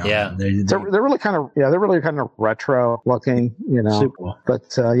amazing. They're really kind of retro looking. Super cool. But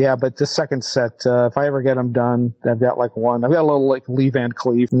but this second set, if I ever get them done, I've got one. I've got a little Lee Van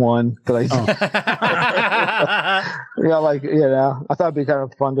Cleef one that Yeah, like, I thought it'd be kind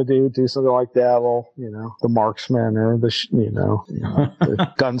of fun to do something like that. Well, the marksman or the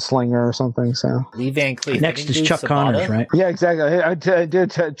gunslinger or something. So Lee Van Cleef. Next is Chuck Connors, right? yeah, exactly. I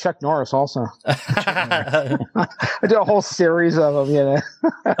did Chuck Norris also. I did a whole series of them.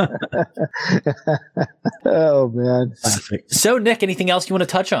 Oh man. Classic. So Nick, anything else you want to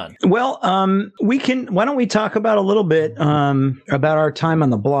touch on? Well, why don't we talk about a little bit about our time on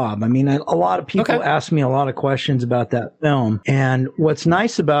the Blob? I mean, a lot of people ask me a lot of questions about that film, and what's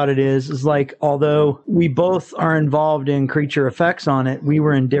nice about it is like, although we both are involved in creature effects on it, we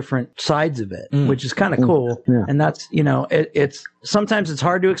were in different sides of it, which is kind of cool. Yeah. And that's, it's sometimes it's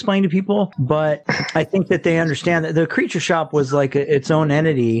hard to explain to people, but I think that they understand that the creature shop was like its own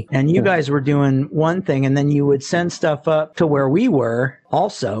entity, and you guys were doing one thing, and then you would send stuff up to where we were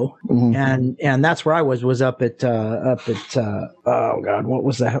also, and that's where I was up at oh god, what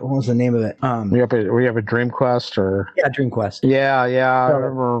was that? What was the name of it? We have a Dream Quest or Dream Quest. Yeah, I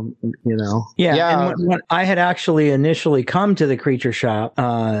remember. And when I had actually initially come to the creature shop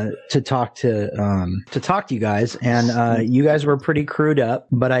to talk to you guys, and you guys were pretty crewed up,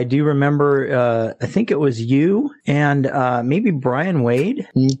 but I do remember I think it was you and maybe Brian Wade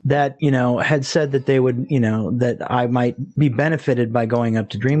that had said that they would that I might be benefited by going up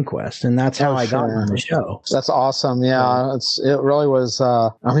to Dream Quest, and that's how I got on the show. That's awesome. Yeah, it really was.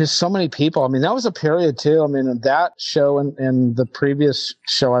 So many people. I mean, that was a period too. I mean, that show and the previous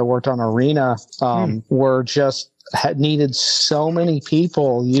show I worked on, Arena, were just needed so many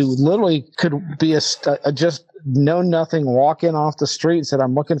people. You literally could be a just know nothing, walk in off the street and said,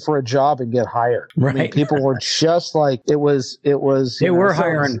 I'm looking for a job and get hired. Right. I mean, people were just like, they were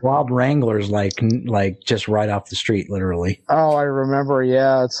hiring Blob Wranglers like just right off the street, literally. Oh, I remember.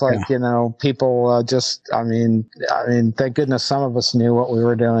 Yeah. It's like, people thank goodness some of us knew what we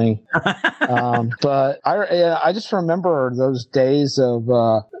were doing. But I just remember those days of,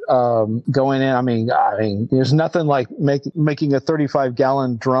 going in. I mean, there's nothing like making a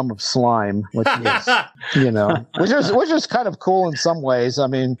 35-gallon drum of slime, which is, which is kind of cool in some ways. I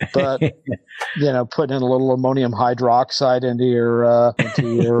mean, but putting in a little ammonium hydroxide into your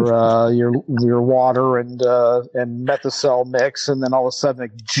water and methocel mix, and then all of a sudden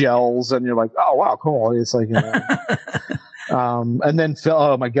it gels, and you're like, oh wow, cool. It's like. And then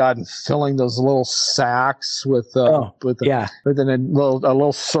filling those little sacks with a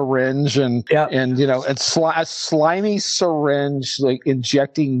little syringe and a slimy syringe, like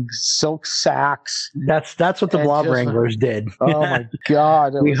injecting silk sacks. That's what the Blob Wranglers did. Oh my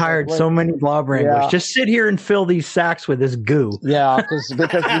god! We hired so many Blob Wranglers. Just sit here and fill these sacks with this goo. Yeah, because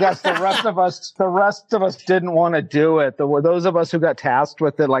the rest of us didn't want to do it. Those of us who got tasked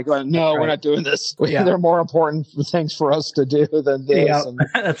with it, like, no, we're not doing this. There are more important things for us to do than this. Yeah,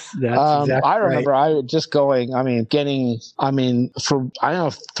 that's exactly I remember I just going, for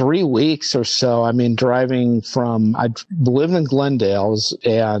 3 weeks or so, driving from, I lived in Glendale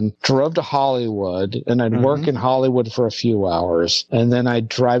and drove to Hollywood, and I'd work in Hollywood for a few hours, and then I'd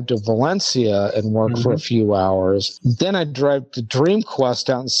drive to Valencia and work for a few hours. Then I'd drive to Dream Quest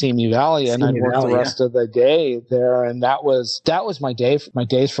out in Simi Valley, and I'd work the rest of the day there, and that was my days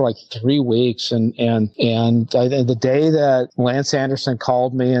for like 3 weeks, and the day that Lance Anderson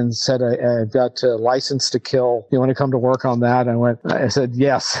called me and said, I've got a license to kill. You want to come to work on that? I said,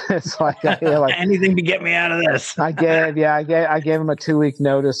 yes. It's like anything to get me out of this. I gave him a 2-week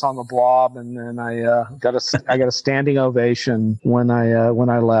notice on the Blob, and then I got a standing ovation when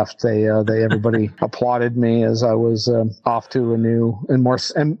I left. Everybody applauded me as I was off to a new and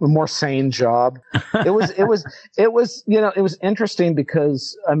more sane job. It was interesting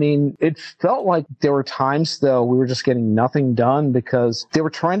because it felt like there were times though we were just getting nothing done because they were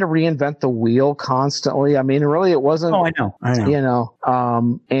trying to reinvent the wheel constantly. Really, it wasn't. Oh, I know.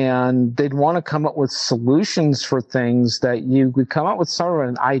 And they'd want to come up with solutions for things that you would come up with sort of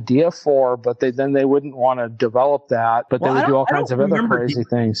an idea for, but they wouldn't want to develop that. But they would do all kinds of other crazy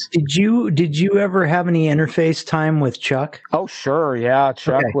things. Did you ever have any interface time with Chuck? Oh, sure. Yeah.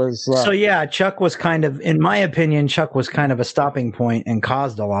 Chuck was. Chuck was kind of, in my opinion, Chuck was kind of a stopping point and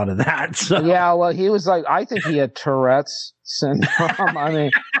caused a lot of that. So. Yeah. Well, he was like, I think he had Tourette's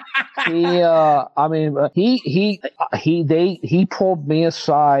syndrome. He pulled me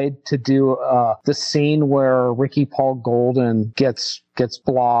aside to do the scene where Ricky Paul Golden gets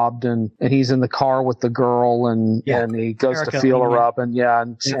blobbed and he's in the car with the girl and he goes Erica, to feel her up and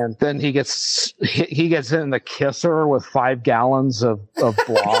then he gets in the kisser with 5 gallons of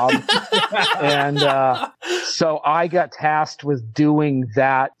blob and So I got tasked with doing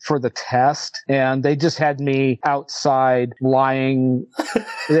that for the test, and they just had me outside lying.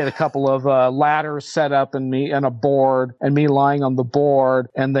 They had a couple of ladders set up and me and a board, and me lying on the board,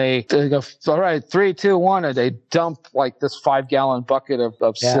 and they go, all right, 3, 2, 1, and they dump like this 5-gallon bucket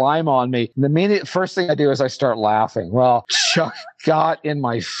of slime on me. And the first thing I do is I start laughing. Well, Chuck got in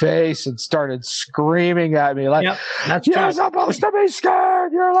my face and started screaming at me like, you're supposed to be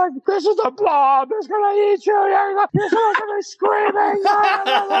scared. You're like, this is a blob. It's going to eat you. You're supposed to be screaming.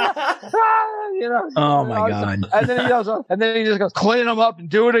 Oh my God. And then he just goes, clean them up and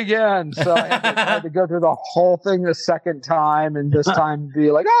do it again. So I had to go through the whole thing the second time, and this time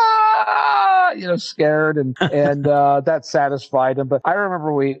be like, scared, and that satisfied him. But I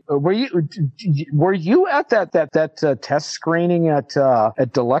remember were you at that test screening at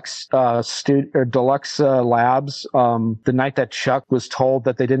Deluxe Deluxe Labs the night that Chuck was told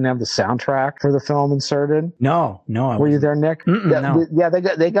that they didn't have the soundtrack for the film inserted? No. Were you there, Nick? No.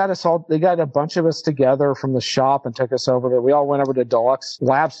 They got us all. They got a bunch of us together from the shop and took us over there. We all went over to Deluxe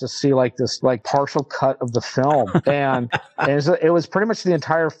Labs to see like this like partial cut of the film, and it was pretty much the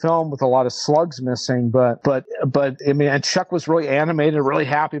entire film with a lot of slugs missing. But I mean, and Chuck was really animated, really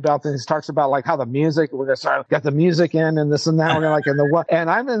happy about this. He talks about like how the music, we're gonna start, got the music in and this and that. We're like and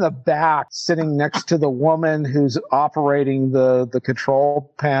I'm in the back sitting next to the woman who's operating the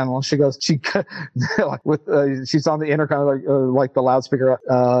control panel. She goes, like she's on the intercom, like the loudspeaker.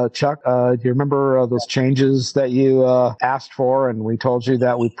 Chuck, do you remember those changes that you asked for? And we told you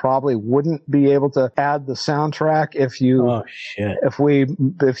that we probably wouldn't be able to add the soundtrack if you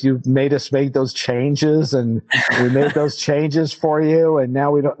if you made us make those changes, and we made those changes for you, and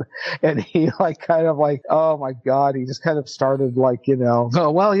now we don't. And he like kind of like, oh my God, he just kind of started like,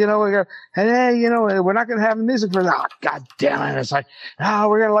 oh well, we're not gonna have the music for that. Oh, God damn it! It's like,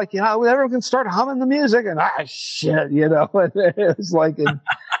 we're gonna like, everyone can start humming the music, and shit, and it was like.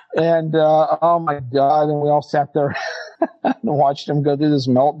 And oh my God! And we all sat there and watched him go through this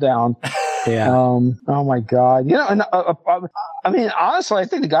meltdown. Yeah. Oh my God! And I mean, honestly, I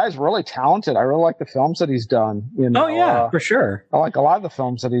think the guy's really talented. I really like the films that he's done. Oh yeah, for sure. I like a lot of the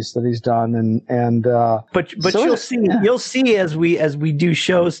films that he's done, and but so you'll see as we do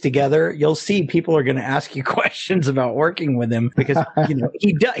shows together, you'll see people are going to ask you questions about working with him, because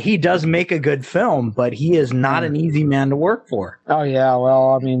he does make a good film, but he is not an easy man to work for. Oh yeah,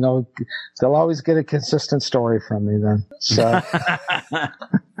 well, I mean, they'll always get a consistent story from me then. So.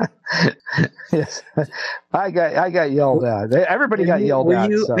 Yes, I got yelled at. Everybody got yelled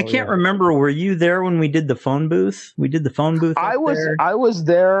at. So, I can't remember. Were you there when we did the phone booth? We did the phone booth. I was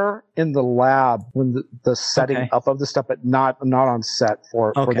there in the lab when the setting up of the stuff, but not on set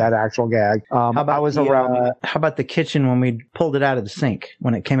for that actual gag. I was around. How about the kitchen when we pulled it out of the sink,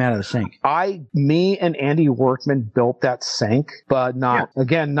 when it came out of the sink? Me and Andy Workman built that sink, but not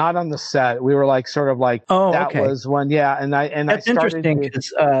on the set. We were like sort of like was when that's interesting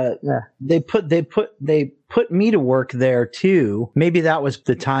because they put me to work there too. Maybe that was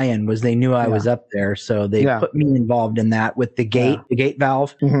the tie-in, was they knew I was up there, so they put me involved in that with the gate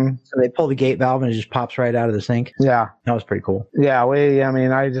valve. Mm-hmm. So they pull the gate valve and it just pops right out of the sink. Yeah, that was pretty cool. Yeah,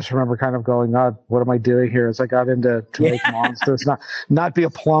 I just remember kind of going, God, what am I doing here? As I got into to make monsters, not be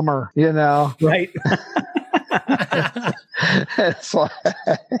a plumber, right? It's like,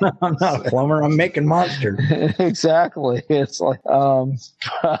 I'm not a plumber, I'm making monsters. Exactly. It's like other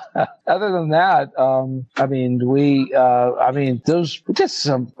than that,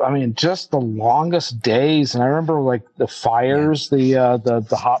 just the longest days. And I remember like the fires, the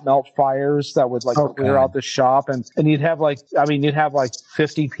hot melt fires that would clear out the shop, and you'd have like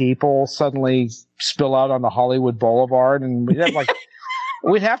 50 people suddenly spill out on the Hollywood Boulevard, and we'd have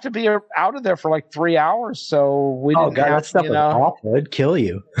we'd have to be out of there for like 3 hours, so we didn't have, that stuff was awful. It'd kill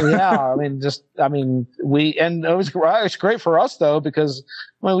you. Yeah, and it was great for us though, because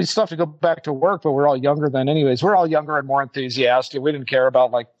we still have to go back to work, but we're all younger then anyways. We're all younger and more enthusiastic. We didn't care about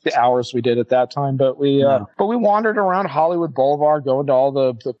like the hours we did at that time, but we wandered around Hollywood Boulevard, going to all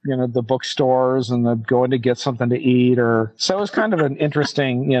the bookstores and going to get something to eat, so it was kind of an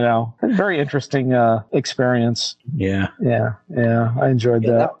interesting, very interesting experience. Yeah. I enjoyed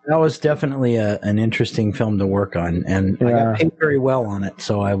that. That was definitely an interesting film to work on, and I got paid very well on it,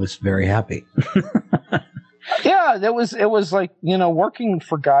 so I was very happy. Yeah, it was like, working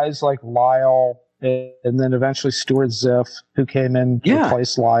for guys like Lyle and then eventually Stuart Ziff, who came in to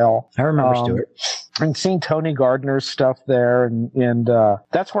replace Lyle. I remember Stuart. And seeing Tony Gardner's stuff there, and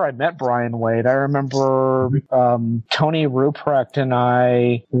that's where I met Brian Wade. I remember Tony Ruprecht and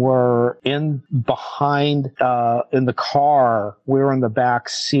I were behind in the car. We were in the back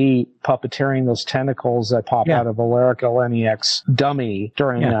seat puppeteering those tentacles that pop out of Alaric LNEX dummy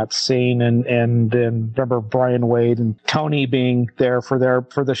during that scene, and remember Brian Wade and Tony being there for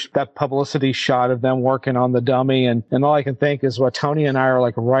that publicity shot of them working on the dummy, and all I can think is what Tony and I are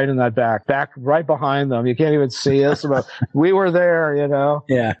like right in that back right behind them. You can't even see us, but we were there, you know.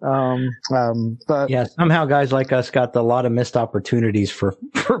 Yeah. But somehow guys like us got a lot of missed opportunities for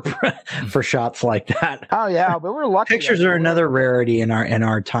shots like that. Oh yeah, but we're lucky. Pictures are another rarity in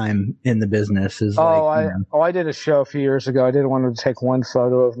our time in the business. I did a show a few years ago. I didn't want to take one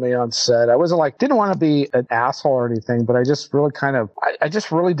photo of me on set. I wasn't didn't want to be an asshole or anything, but I just really I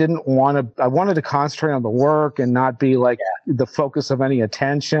just really didn't want to. I wanted to concentrate on the work and not be the focus of any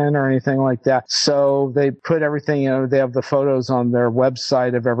attention or anything like that. So they put everything, they have the photos on their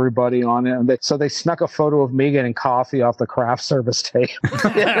website of everybody on it. And so they snuck a photo of me getting coffee off the craft service table.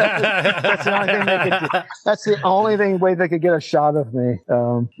 That's the only thing they could do. That's the only way they could get a shot of me.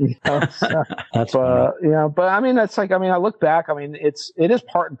 That's but I mean, I look back, it is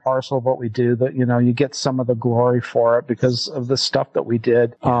part and parcel of what we do that, you get some of the glory for it because of the stuff that we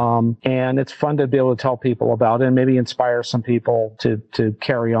did. And it's fun to be able to tell people about it and maybe inspire some people to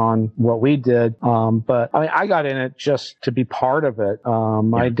carry on what we did. But I got in it just to be part of it.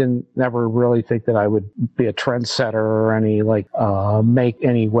 I didn't never really think that I would be a trendsetter or any make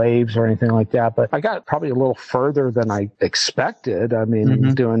any waves or anything like that. But I got probably a little further than I expected.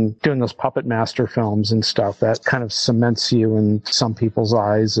 Doing those Puppet Master films and stuff, that kind of cements you in some people's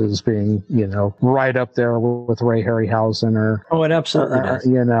eyes as being, right up there with Ray Harryhausen or it absolutely does.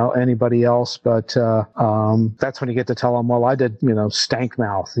 Anybody else. But that's when you get to tell them, well, I did, Stank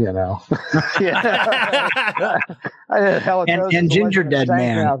Mouth, I did Halitosis, and Ginger Dead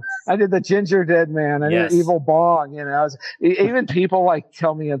Man. Mouth. I did the Ginger Dead Man. I did Evil Bong. Even people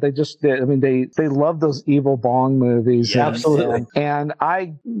tell me that they just did. They love those Evil Bong movies. Yeah, absolutely. And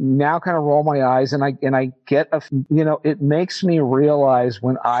I now kind of roll my eyes, and I get it makes me realize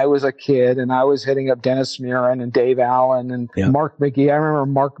when I was a kid and I was hitting up Dennis Muren and Dave Allen and Mark McGee. I remember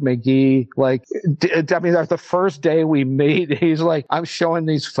Mark McGee. The first day we meet, he's like, I'm showing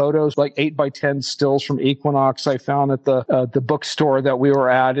these photos, 8x10 stills from Equinox I found at the bookstore that we were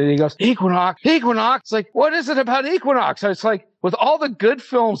at, and he goes, Equinox. It's like, what is it about Equinox? And it's like, with all the good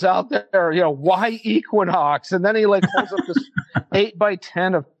films out there, why Equinox? And then he holds up this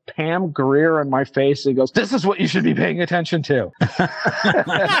 8x10 of Pam Grier in my face. And he goes, this is what you should be paying attention to.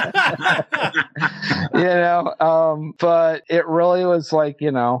 But it really was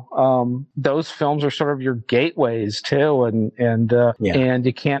those films are sort of your gateways too. And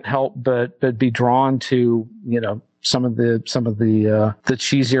you can't help but be drawn to, some of the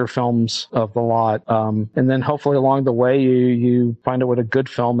cheesier films of the lot, and then hopefully along the way you find out what a good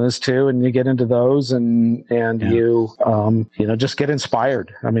film is too, and you get into those, and you just get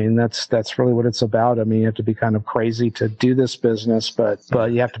inspired. That's really what it's about. You have to be kind of crazy to do this business, but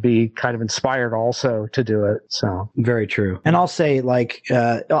you have to be kind of inspired also to do it. So very true. And I'll say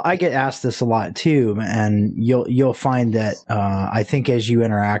I get asked this a lot too, and you'll find that I think as you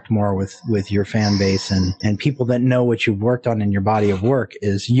interact more with your fan base and people that know what you've worked on in your body of work,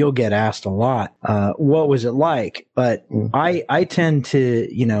 is you'll get asked a lot, what was it like? But I tend to,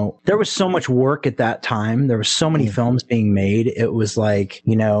 there was so much work at that time. There were so many films being made. It was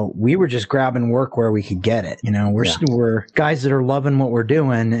we were just grabbing work where we could get it. We're guys that are loving what we're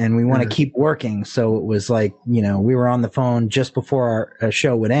doing, and we want to keep working. So it was we were on the phone just before our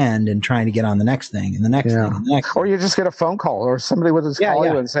show would end and trying to get on the next thing and the next thing and the next. Or you just get a phone call, or somebody would just call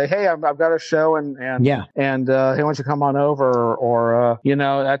you and say, hey, I've got a show and hey, why don't you come on over? Or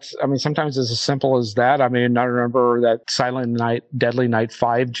that's sometimes it's as simple as that. I remember that Silent Night, Deadly Night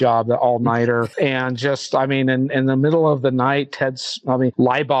 5 job, the all-nighter, and just in the middle of the night,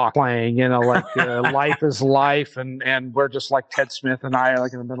 Leibach playing, Life is Life, and we're just Ted Smith and I are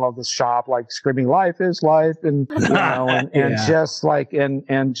in the middle of the shop, screaming Life is Life, and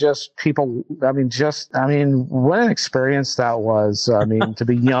just people, what an experience that was. To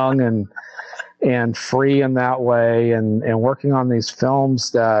be young and free in that way, and working on these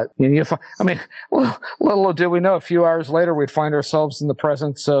films that, little did we know, a few hours later we'd find ourselves in the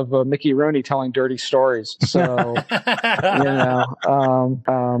presence of Mickey Rooney telling dirty stories. So,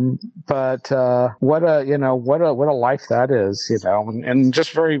 but what a life that is, and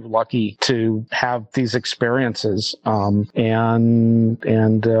just very lucky to have these experiences. And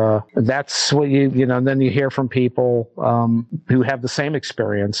that's what then you hear from people who have the same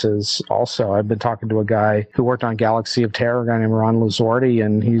experiences also. I've been talking to a guy who worked on Galaxy of Terror, a guy named Ron Lazordi,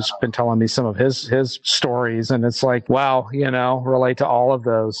 and he's been telling me some of his stories, and it's like, wow, relate to all of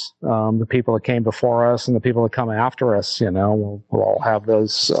those. The people that came before us and the people that come after us, we'll all have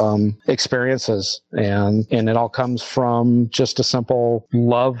those experiences, and it all comes from just a simple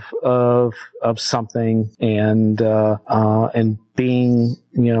love of something, and being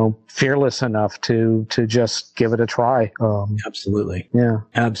fearless enough to just give it a try. Absolutely. Yeah.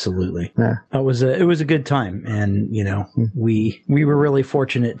 Absolutely. Yeah. It was a good time, and we were really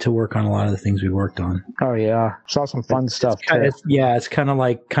fortunate to work on a lot of the things we worked on. Oh yeah, saw some fun stuff. It's kind of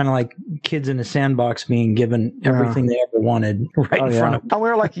like kids in a sandbox being given everything they ever wanted right in front of them. And we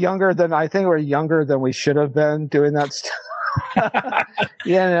were younger than we should have been doing that stuff.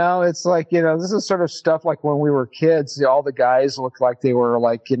 It's this is sort of stuff like when we were kids, all the guys looked like they were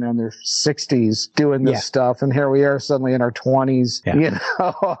in their 60s doing this stuff, and here we are suddenly in our 20s,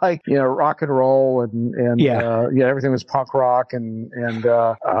 rock and roll, and everything was punk rock, and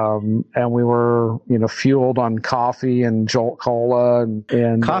we were fueled on coffee and Jolt Cola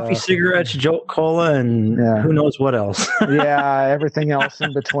and coffee, cigarettes, Jolt Cola, and who knows what else. Everything else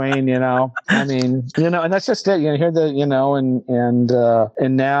in between. And that's just it. You hear the and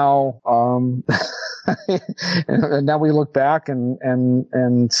now and now we look back,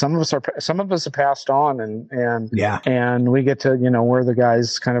 and some of us have passed on, and we get to we're the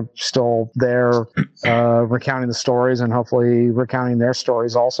guys kind of still there, recounting the stories, and hopefully recounting their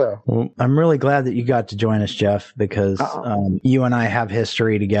stories also. Well, I'm really glad that you got to join us, Jeff, because you and I have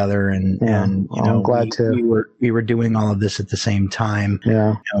history together, and I'm glad we were doing all of this at the same time.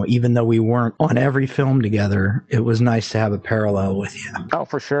 Yeah. Even though we weren't on every film together, it was nice to have a parallel with you. Oh,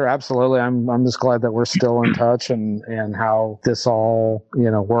 for sure, absolutely. I'm just glad that we're still in touch, and how this all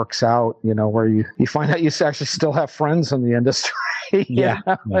works out. Where you find out you actually still have friends in the industry.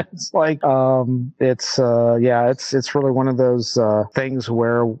 It's it's really one of those things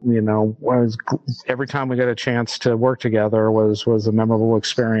where every time we got a chance to work together was a memorable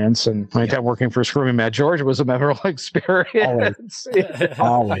experience, and anytime working for Screaming Mad George was a memorable experience.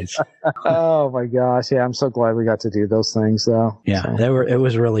 Always. Oh my gosh, I'm so glad we got to do those things though. It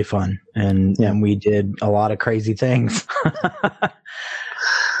was really fun, and we did a lot of crazy things.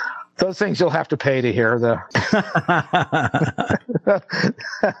 Those things you'll have to pay to hear, though.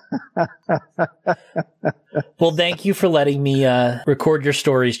 Well, thank you for letting me record your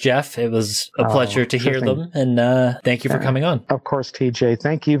stories, Jeff. It was a pleasure to hear them, and thank you for coming on. Of course, TJ.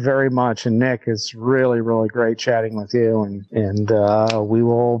 Thank you very much. And Nick, it's really, really great chatting with you, and we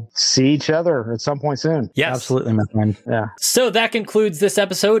will see each other at some point soon. Yes. Absolutely, my friend. Yeah. So that concludes this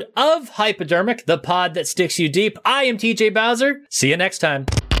episode of hyPODermic, the pod that sticks you deep. I am TJ Bowser. See you next time.